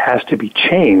product has to be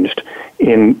changed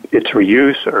in its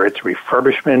reuse or its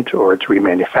refurbishment or its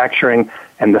remanufacturing,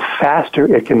 and the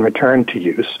faster it can return to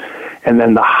use. And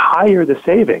then the higher the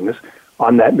savings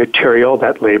on that material,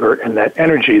 that labor, and that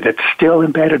energy that's still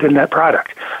embedded in that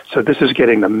product. So this is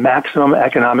getting the maximum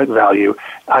economic value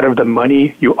out of the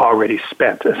money you already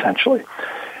spent, essentially.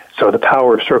 So the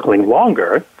power of circling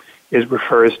longer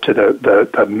refers to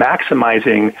the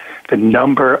maximizing the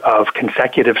number of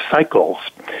consecutive cycles,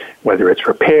 whether it's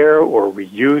repair or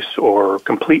reuse or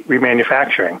complete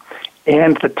remanufacturing,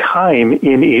 and the time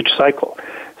in each cycle.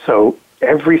 So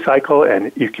every cycle, and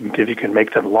if you can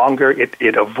make them longer,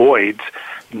 it avoids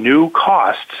new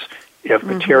costs of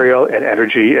material and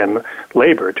energy and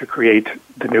labor to create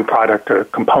the new product or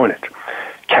component.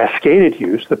 Cascaded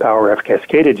use, the power of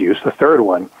cascaded use, the third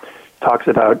one, talks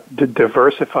about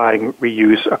diversifying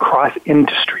reuse across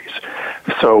industries.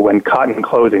 So when cotton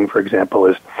clothing, for example,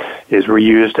 is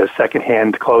reused as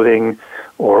secondhand clothing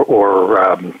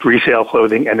or resale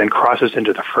clothing, and then crosses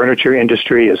into the furniture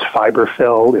industry as fiber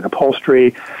fill in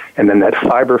upholstery, and then that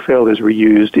fiber fill is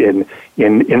reused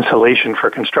in insulation for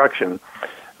construction.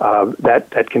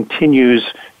 That continues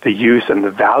the use and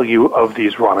the value of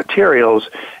these raw materials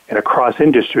and across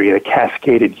industry in a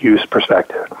cascaded use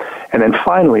perspective. And then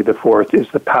finally, the fourth is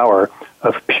the power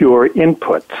of pure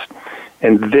inputs.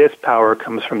 And this power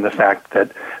comes from the fact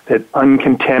that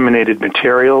uncontaminated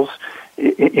materials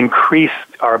increase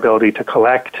our ability to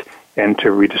collect and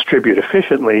to redistribute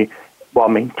efficiently while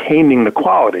maintaining the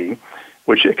quality,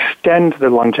 which extends the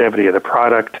longevity of the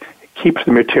product, keeps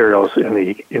the materials in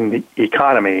the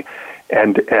economy,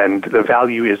 and the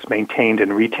value is maintained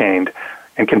and retained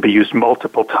and can be used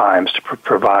multiple times to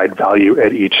provide value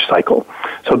at each cycle.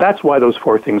 So that's why those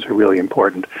four things are really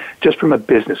important, just from a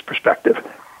business perspective.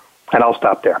 And I'll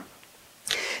stop there.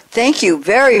 Thank you.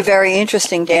 Very, very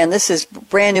interesting, Dan. This is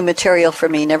brand new material for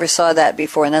me. Never saw that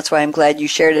before, and that's why I'm glad you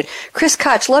shared it. Chris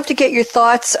Koch, love to get your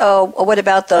thoughts. What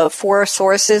about the four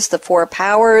sources, the four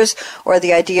powers, or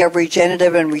the idea of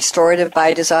regenerative and restorative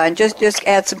by design? Just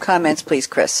add some comments, please,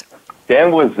 Chris.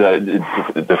 Dan was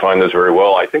defined this very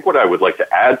well. I think what I would like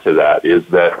to add to that is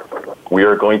that we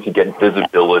are going to get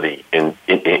visibility,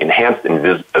 enhanced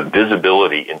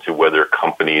visibility into whether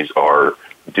companies are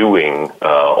doing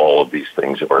all of these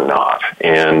things or not.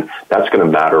 And that's going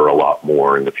to matter a lot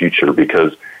more in the future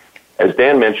because, as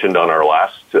Dan mentioned on our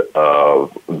last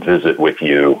visit with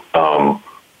you,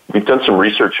 we've done some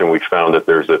research and we found that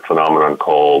there's a phenomenon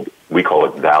we call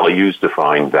it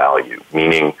values-defined value,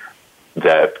 meaning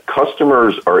that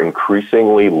customers are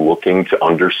increasingly looking to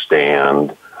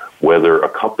understand whether a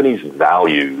company's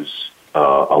values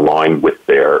align with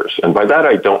theirs. And by that,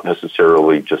 I don't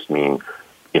necessarily just mean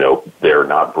they're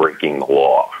not breaking the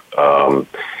law.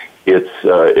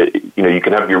 You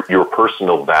can have your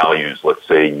personal values. Let's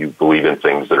say you believe in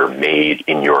things that are made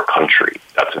in your country.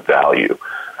 That's a value.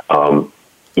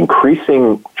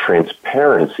 Increasing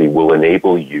transparency will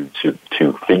enable you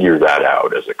to figure that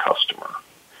out as a customer.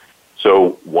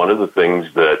 So one of the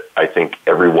things that I think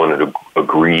everyone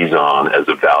agrees on as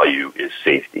a value is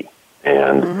safety.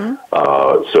 And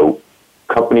so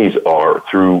companies are,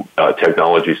 through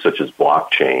technology such as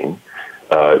blockchain,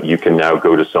 you can now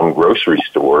go to some grocery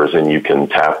stores and you can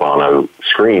tap on a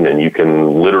screen and you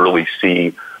can literally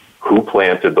see who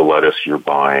planted the lettuce you're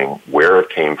buying, where it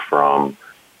came from,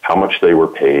 how much they were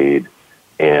paid,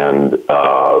 and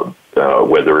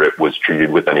whether it was treated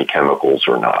with any chemicals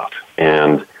or not.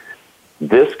 And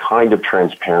this kind of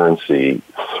transparency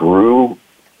through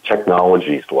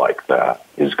technologies like that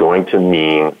is going to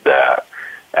mean that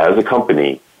as a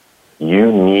company,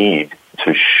 you need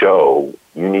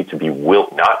to be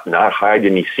not hide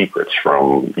any secrets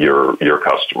from your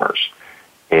customers.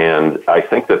 And I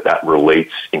think that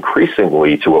relates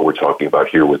increasingly to what we're talking about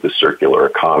here with the circular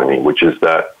economy, which is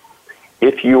that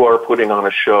if you are putting on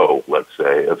a show, let's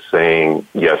say, of saying,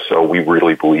 yes, so we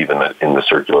really believe in the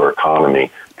circular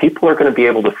economy, people are going to be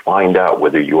able to find out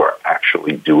whether you are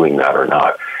actually doing that or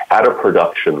not at a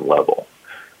production level.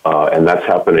 And that's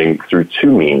happening through two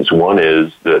means. One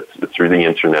is that through the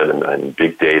internet and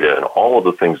big data and all of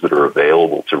the things that are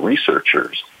available to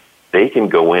researchers, they can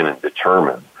go in and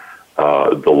determine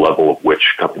the level of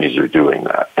which companies are doing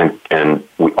that. And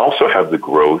we also have the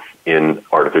growth in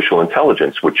artificial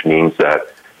intelligence, which means that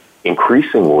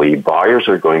increasingly buyers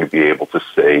are going to be able to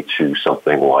say to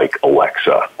something like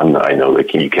Alexa, and I know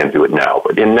that you can't do it now,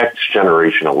 but in next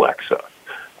generation Alexa,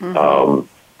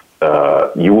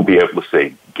 you will be able to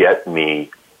say, get me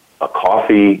a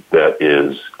coffee that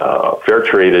is fair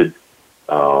traded,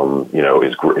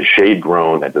 is shade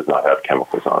grown and does not have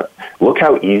chemicals on it. Look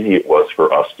how easy it was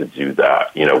for us to do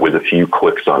that, with a few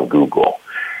clicks on Google.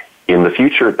 In the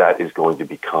future, that is going to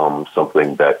become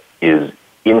something that is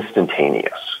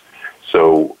instantaneous.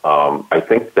 So I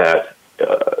think that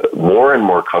more and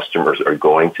more customers are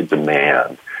going to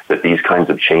demand that these kinds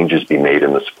of changes be made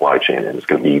in the supply chain, and it's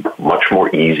going to be much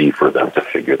more easy for them to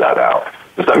figure that out.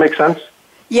 Does that make sense?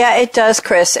 Yeah, it does,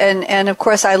 Chris. And of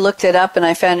course, I looked it up and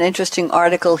I found an interesting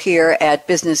article here at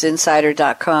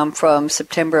businessinsider.com from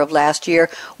September of last year.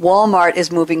 Walmart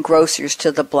is moving grocers to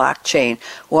the blockchain.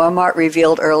 Walmart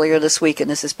revealed earlier this week,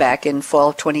 and this is back in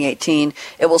fall of 2018,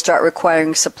 it will start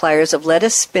requiring suppliers of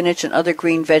lettuce, spinach, and other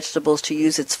green vegetables to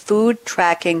use its food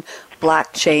tracking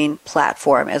blockchain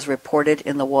platform, as reported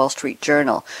in the Wall Street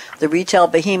Journal. The retail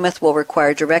behemoth will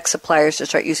require direct suppliers to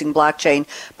start using blockchain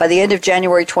by the end of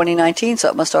January 2019, so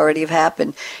it must already have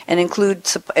happened, and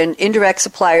indirect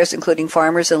suppliers, including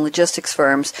farmers and logistics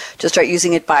firms, to start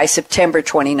using it by September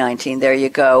 2019. There you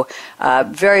go.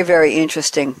 Very, very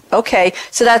interesting. Okay,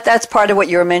 so that's part of what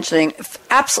you were mentioning.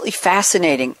 Absolutely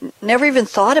fascinating. Never even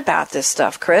thought about this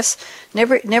stuff, Chris.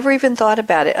 Never even thought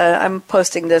about it. I'm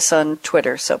posting this on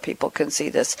Twitter so people can see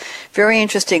this. Very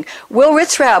interesting. Will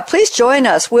Ritzrau, please join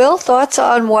us. Will, thoughts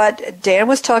on what Dan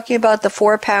was talking about, the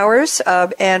 4 powers,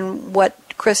 and what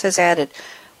Chris has added.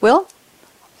 Will?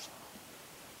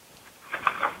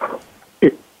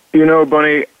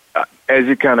 Bonnie, as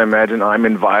you can imagine, I'm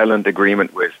in violent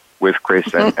agreement with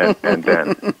Chris and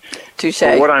Dan. Touche.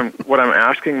 So what I'm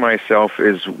asking myself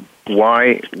is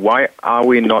why are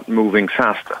we not moving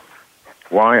faster?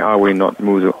 Why are we not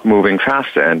moving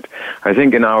faster? And I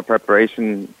think in our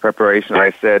preparation,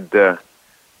 I said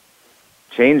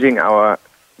changing our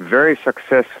very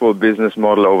successful business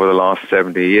model over the last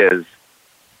 70 years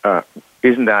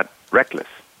isn't that reckless.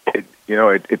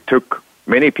 It took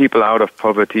many people out of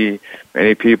poverty.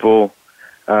 Many people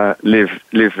live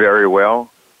very well,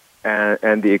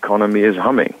 and the economy is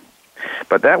humming.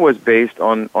 But that was based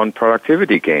on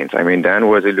productivity gains. I mean, Dan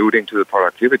was alluding to the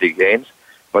productivity gains.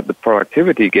 But the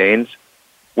productivity gains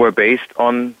were based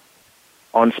on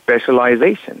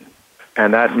specialization,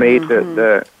 and that made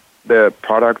the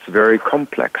products very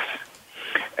complex.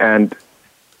 And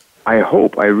I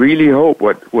really hope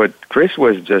what Chris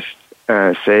was just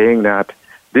saying, that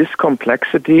this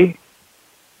complexity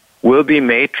will be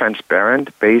made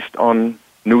transparent based on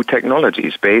new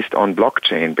technologies, based on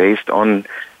blockchain, based on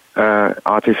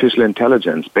artificial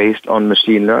intelligence, based on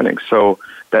machine learning, so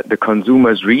that the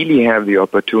consumers really have the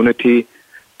opportunity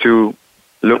to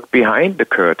look behind the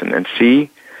curtain and see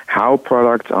how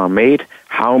products are made,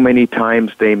 how many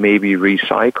times they may be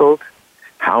recycled,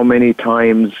 how many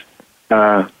times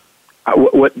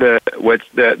what's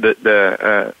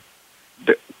the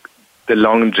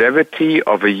longevity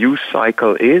of a use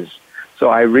cycle is. So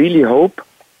I really hope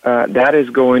that is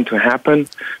going to happen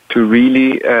to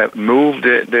really move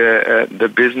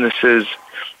the businesses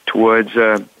towards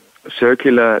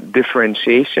circular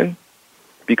differentiation,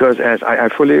 because as I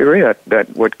fully agree that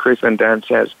what Chris and Dan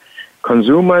says,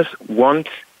 consumers want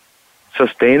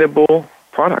sustainable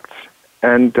products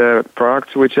and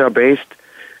products which are based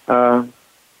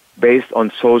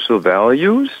on social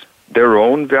values, their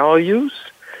own values,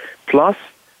 plus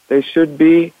they should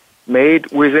be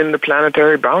made within the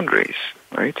planetary boundaries,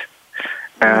 right?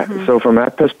 So from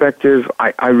that perspective,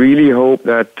 I really hope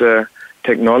that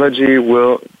technology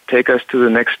will take us to the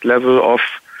next level of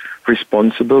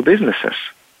responsible businesses.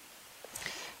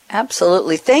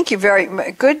 Absolutely. Thank you. Very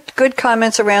good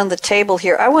comments around the table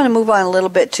here. I want to move on a little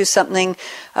bit to something,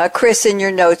 Chris, in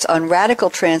your notes on radical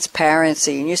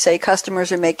transparency. And you say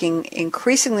customers are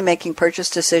increasingly making purchase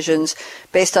decisions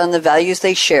based on the values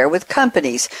they share with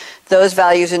companies. Those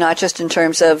values are not just in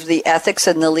terms of the ethics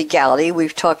and the legality.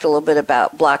 We've talked a little bit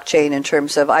about blockchain in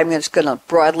terms of, I'm just going to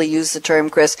broadly use the term,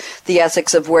 Chris, the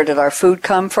ethics of where did our food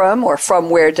come from, or from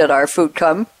where did our food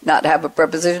come, not have a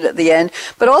preposition at the end,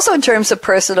 but also in terms of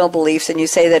personal beliefs. And you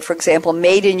say that, for example,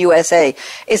 made in USA,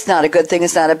 it's not a good thing,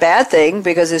 it's not a bad thing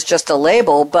because it's just a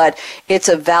label, but it's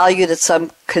a value that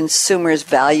some consumers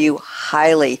value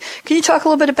highly. Can you talk a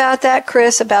little bit about that,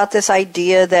 Chris, about this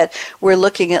idea that we're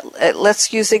looking at,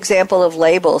 let's use the example of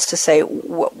labels to say,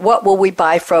 what will we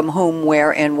buy from whom,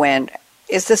 where, and when?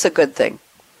 Is this a good thing?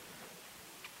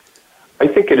 I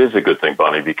think it is a good thing,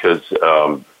 Bonnie, because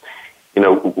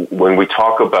when we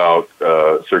talk about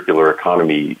circular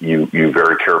economy, you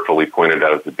very carefully pointed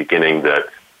out at the beginning that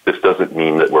this doesn't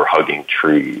mean that we're hugging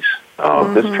trees.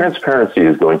 This transparency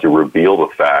is going to reveal the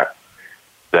fact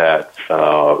that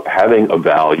having a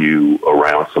value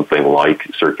around something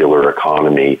like circular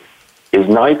economy is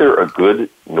neither a good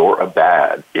nor a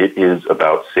bad. It is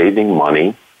about saving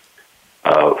money,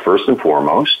 first and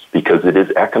foremost, because it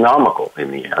is economical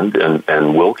in the end.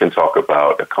 And Will can talk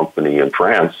about a company in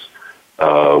France.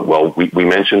 We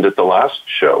mentioned it the last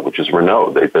show, which is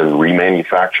Renault. They've been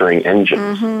remanufacturing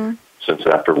engines since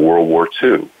after World War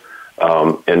II.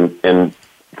 And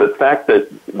the fact that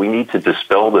we need to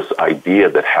dispel this idea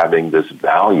that having this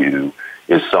value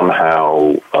is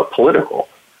somehow political.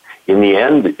 In the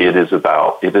end, it is a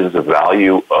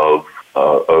value of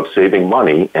saving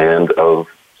money and of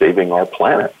saving our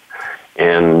planet.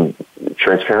 And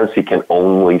transparency can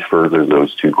only further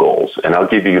those two goals. And I'll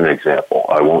give you an example.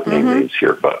 I won't name names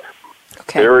here, but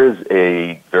there is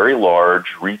a very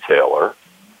large retailer,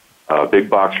 a big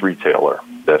box retailer,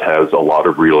 that has a lot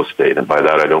of real estate. And by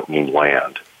that, I don't mean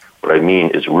land. What I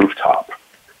mean is rooftop.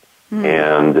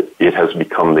 And it has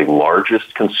become the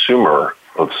largest consumer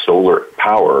of solar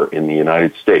power in the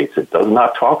United States. It does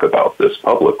not talk about this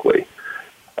publicly,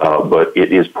 but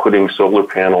it is putting solar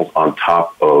panels on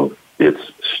top of its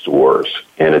stores,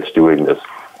 and it's doing this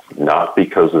not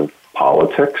because of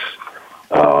politics.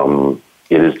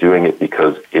 It is doing it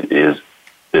because it is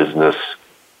business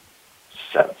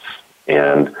sense.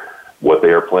 And what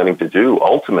they are planning to do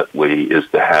ultimately is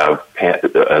to have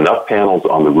enough panels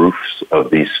on the roofs of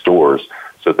these stores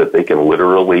so that they can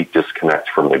literally disconnect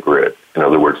from the grid. In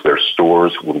other words, their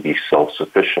stores will be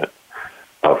self-sufficient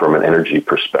from an energy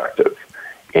perspective.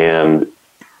 And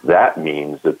that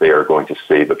means that they are going to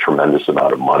save a tremendous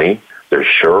amount of money. Their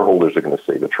shareholders are going to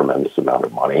save a tremendous amount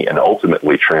of money. And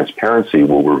ultimately, transparency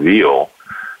will reveal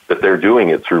that they're doing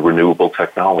it through renewable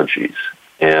technologies.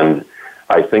 And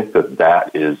I think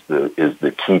that is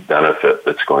the key benefit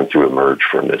that's going to emerge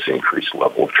from this increased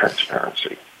level of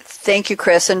transparency. Thank you,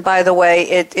 Chris. And by the way,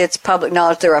 it's public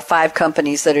knowledge there are 5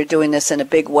 companies that are doing this in a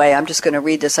big way. I'm just going to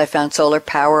read this. I found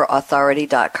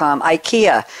solarpowerauthority.com.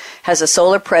 IKEA has a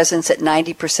solar presence at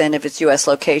 90% of its U.S.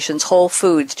 locations. Whole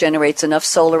Foods generates enough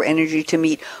solar energy to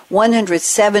meet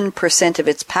 107% of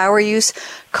its power use.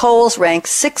 Kohl's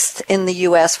ranks 6th in the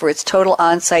U.S. for its total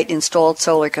on-site installed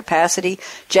solar capacity.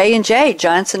 J&J,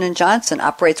 Johnson & Johnson,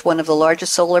 operates one of the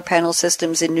largest solar panel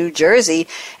systems in New Jersey,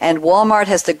 and Walmart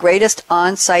has the greatest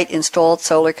on-site installed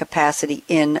solar capacity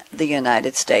in the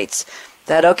United States.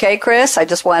 That okay, Chris? I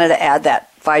just wanted to add that.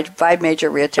 Five major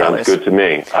retailers. Sounds good to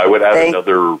me. I would add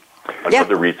another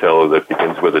retailer that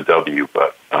begins with a W,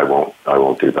 but I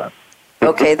won't do that.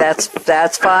 Okay, that's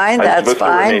fine. That's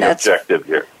fine. That's objective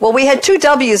here. Well, we had 2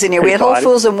 W's in here. We had Whole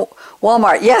Foods and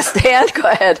Walmart. Yes, Dan, go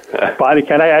ahead. Bonnie,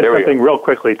 can I add something real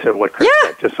quickly to what Chris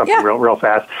said? Just something real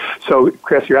fast. So,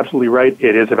 Chris, you're absolutely right.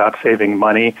 It is about saving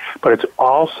money, but it's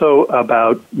also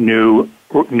about new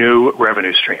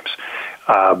revenue streams.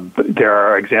 There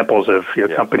are examples of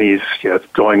companies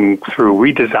going through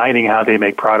redesigning how they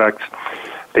make products.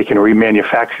 They can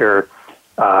remanufacture.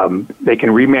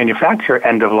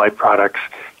 End-of-life products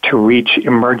to reach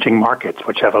emerging markets,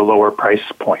 which have a lower price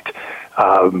point.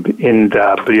 In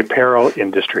the apparel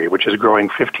industry, which is growing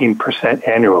 15%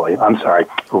 annually.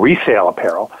 Resale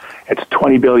apparel. It's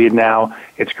 $20 billion now.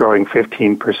 It's growing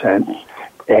 15%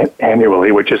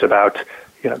 annually, which is about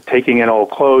taking in old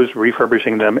clothes,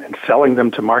 refurbishing them, and selling them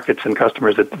to markets and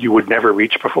customers that you would never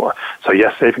reach before. So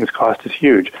yes, savings cost is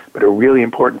huge, but a really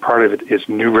important part of it is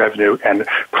new revenue and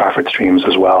profit streams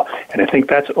as well. And I think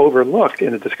that's overlooked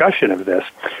in the discussion of this,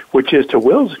 which is to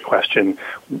Will's question,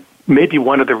 maybe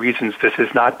one of the reasons this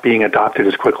is not being adopted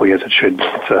as quickly as it should.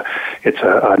 It's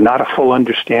not a full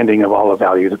understanding of all the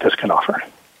value that this can offer.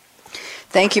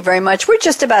 Thank you very much. We're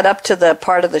just about up to the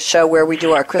part of the show where we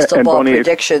do our crystal ball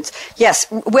predictions. Yes,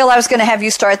 Will, I was going to have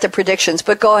you start the predictions,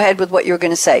 but go ahead with what you were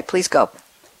going to say. Please go.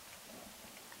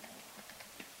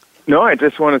 No, I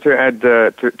just wanted to add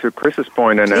to Chris's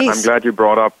point, and I'm glad you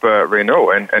brought up Renault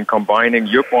and combining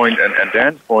your point and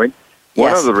Dan's point.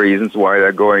 One of the reasons why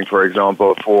they're going, for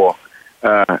example, for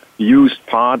used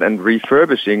part and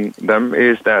refurbishing them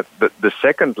is that the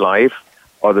second life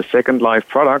or the second life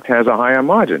product has a higher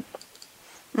margin.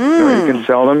 So you can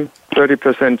sell them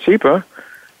 30% cheaper,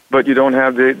 but you don't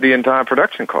have the entire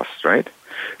production costs, right?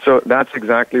 So that's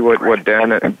exactly what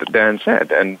Dan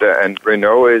said. And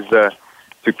Renault is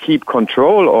to keep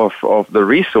control of the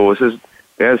resources.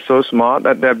 They're so smart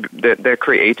that they're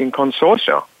creating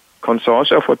consortia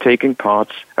for taking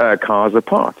cars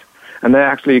apart, and they're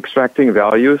actually extracting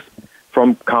values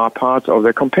from car parts of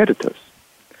their competitors.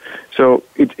 So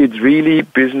it's really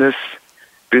business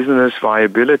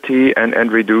viability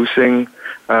and reducing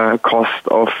cost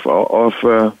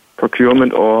of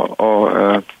procurement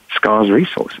or scarce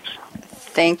resources.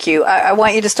 Thank you. I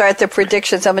want you to start the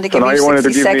predictions. I'm going to give you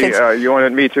 60 seconds. You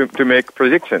wanted me to make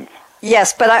predictions.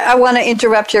 Yes, but I want to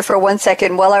interrupt here for 1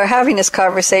 second. While we're having this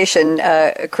conversation,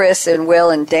 Chris and Will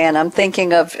and Dan, I'm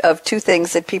thinking of two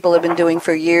things that people have been doing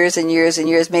for years and years and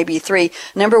years, maybe three.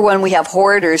 Number one, we have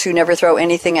hoarders who never throw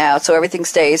anything out, so everything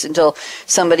stays until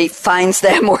somebody finds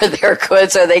them or their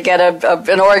goods or they get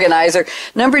an organizer.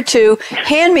 Number two,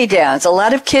 hand-me-downs. A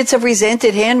lot of kids have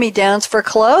resented hand-me-downs for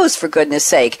clothes, for goodness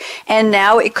sake. And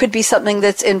now it could be something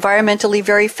that's environmentally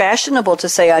very fashionable to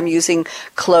say I'm using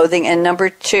clothing. And number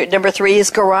three is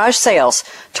garage sales.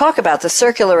 Talk about the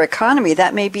circular economy.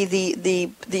 That may be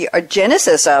the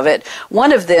genesis of it.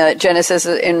 One of the genesis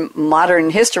in modern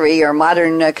history or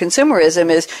modern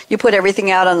consumerism is you put everything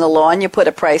out on the lawn, you put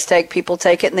a price tag, people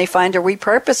take it, and they find a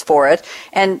repurpose for it,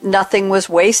 and nothing was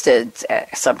wasted.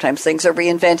 Sometimes things are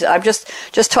reinvented. I'm just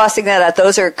tossing that out.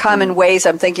 Those are common ways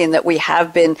I'm thinking that we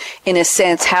have been, in a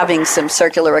sense, having some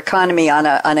circular economy on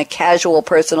a casual,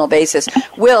 personal basis.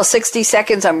 Will, 60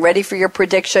 seconds. I'm ready for your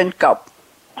prediction. Go.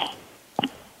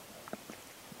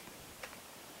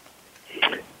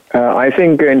 I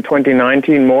think in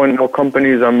 2019, more and more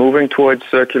companies are moving towards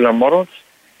circular models.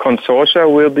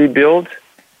 Consortia will be built,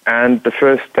 and the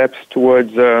first steps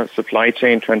towards supply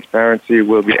chain transparency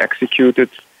will be executed,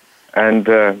 and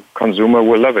the consumer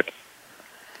will love it.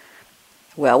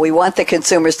 Well, we want the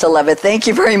consumers to love it. Thank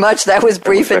you very much. That was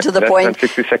brief and to the point.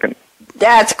 60 seconds.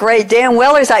 That's great. Dan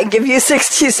Wellers, I can give you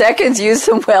 60 seconds. Use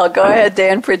them well. Go ahead,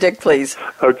 Dan. Predict, please.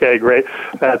 Okay, great.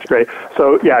 That's great.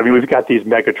 So, yeah, I mean, we've got these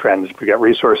mega trends. We've got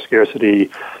resource scarcity,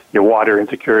 water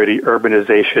insecurity,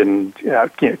 urbanization,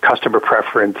 customer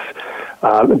preference.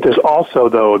 There's also,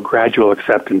 though, a gradual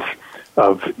acceptance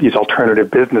of these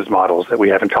alternative business models that we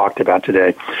haven't talked about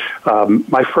today.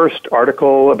 My first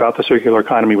article about the circular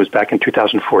economy was back in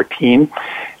 2014,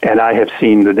 and I have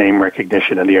seen the name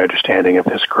recognition and the understanding of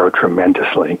this grow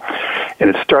tremendously. And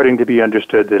it's starting to be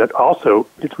understood that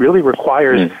it really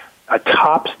requires a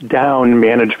tops-down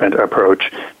management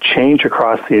approach, change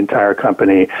across the entire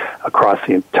company, across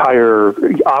the entire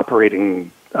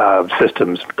operating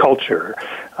systems, culture,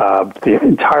 the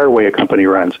entire way a company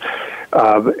runs.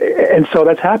 And so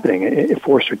that's happening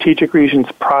for strategic regions,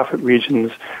 profit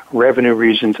regions, revenue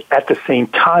regions, at the same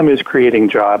time as creating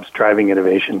jobs, driving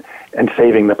innovation, and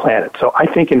saving the planet. So I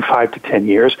think in 5 to 10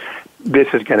 years, this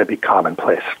is going to be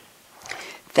commonplace.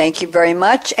 Thank you very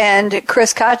much. And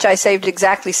Chris Koch, I saved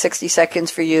exactly 60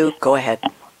 seconds for you. Go ahead.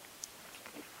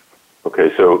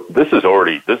 Okay, so this is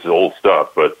old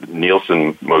stuff, but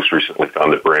Nielsen most recently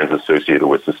found that brands associated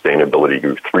with sustainability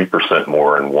grew 3%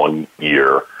 more in 1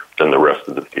 year than the rest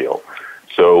of the field.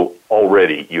 So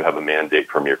already you have a mandate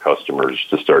from your customers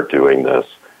to start doing this.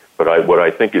 But what I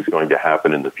think is going to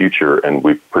happen in the future, and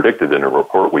we've predicted in a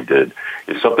report we did,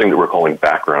 is something that we're calling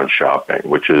background shopping,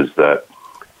 which is that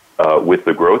with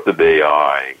the growth of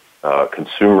AI,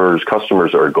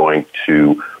 customers are going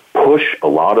to push a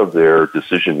lot of their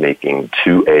decision-making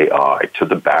to AI, to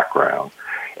the background,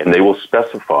 and they will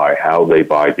specify how they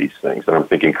buy these things. And I'm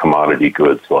thinking commodity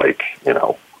goods like,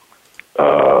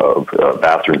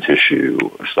 bathroom tissue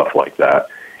or stuff like that.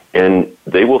 And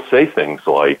they will say things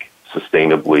like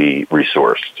sustainably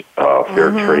resourced,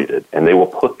 fair traded, and they will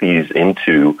put these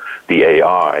into the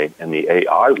AI, and the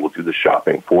AI will do the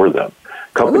shopping for them.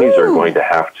 Companies are going to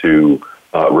have to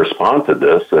respond to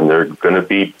this, and they're going to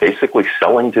be basically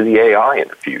selling to the AI in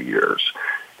a few years.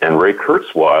 And Ray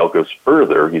Kurzweil goes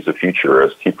further. He's a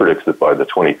futurist. He predicts that by the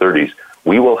 2030s,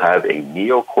 we will have a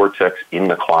neocortex in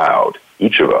the cloud,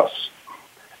 each of us,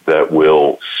 that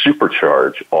will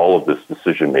supercharge all of this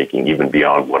decision-making even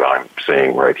beyond what I'm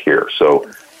saying right here.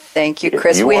 So thank you,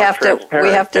 Chris. We have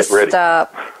to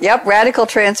stop. Yep, radical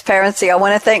transparency. I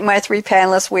want to thank my three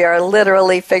panelists. We are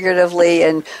literally, figuratively,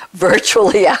 and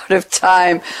virtually out of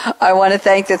time. I want to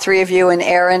thank the three of you and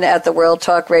Aaron at the World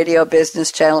Talk Radio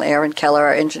Business Channel, Aaron Keller,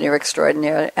 our engineer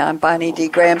extraordinaire. I'm Bonnie D.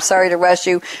 Graham. Sorry to rush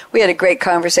you. We had a great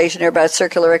conversation here about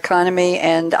circular economy,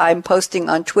 and I'm posting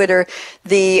on Twitter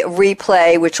the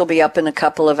replay, which will be up in a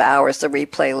couple of hours, the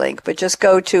replay link. But just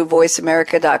go to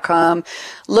voiceamerica.com.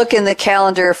 look in the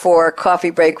calendar for Coffee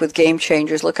Break with Game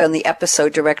Changers. Look on the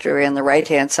episode directory on the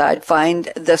right-hand side. Find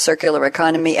the Circular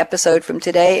Economy episode from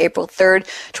today, April 3rd,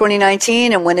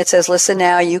 2019. And when it says listen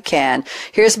now, you can.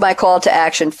 Here's my call to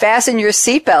action. Fasten your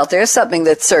seatbelt. There's something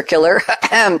that's circular.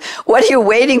 What are you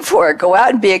waiting for? Go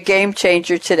out and be a game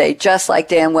changer today, just like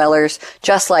Dan Wellers,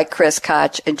 just like Chris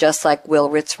Koch, and just like Will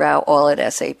Ritzrau, all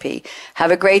at SAP.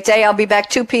 Have a great day. I'll be back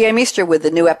 2 p.m. Eastern with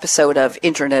a new episode of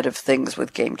Internet of Things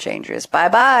with Game Changers.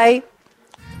 Bye-bye.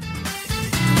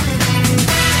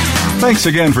 Thanks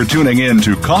again for tuning in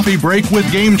to Coffee Break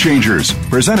with Game Changers,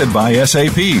 presented by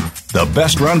SAP. The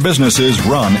best-run businesses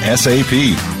run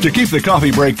SAP. To keep the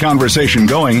Coffee Break conversation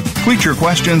going, tweet your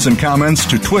questions and comments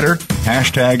to Twitter,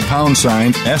 #SAPRADIO.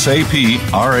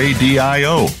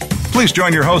 Please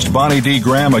join your host, Bonnie D.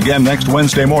 Graham, again next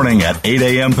Wednesday morning at 8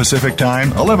 a.m. Pacific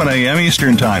Time, 11 a.m.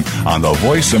 Eastern Time on the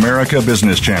Voice America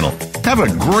Business Channel. Have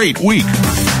a great week.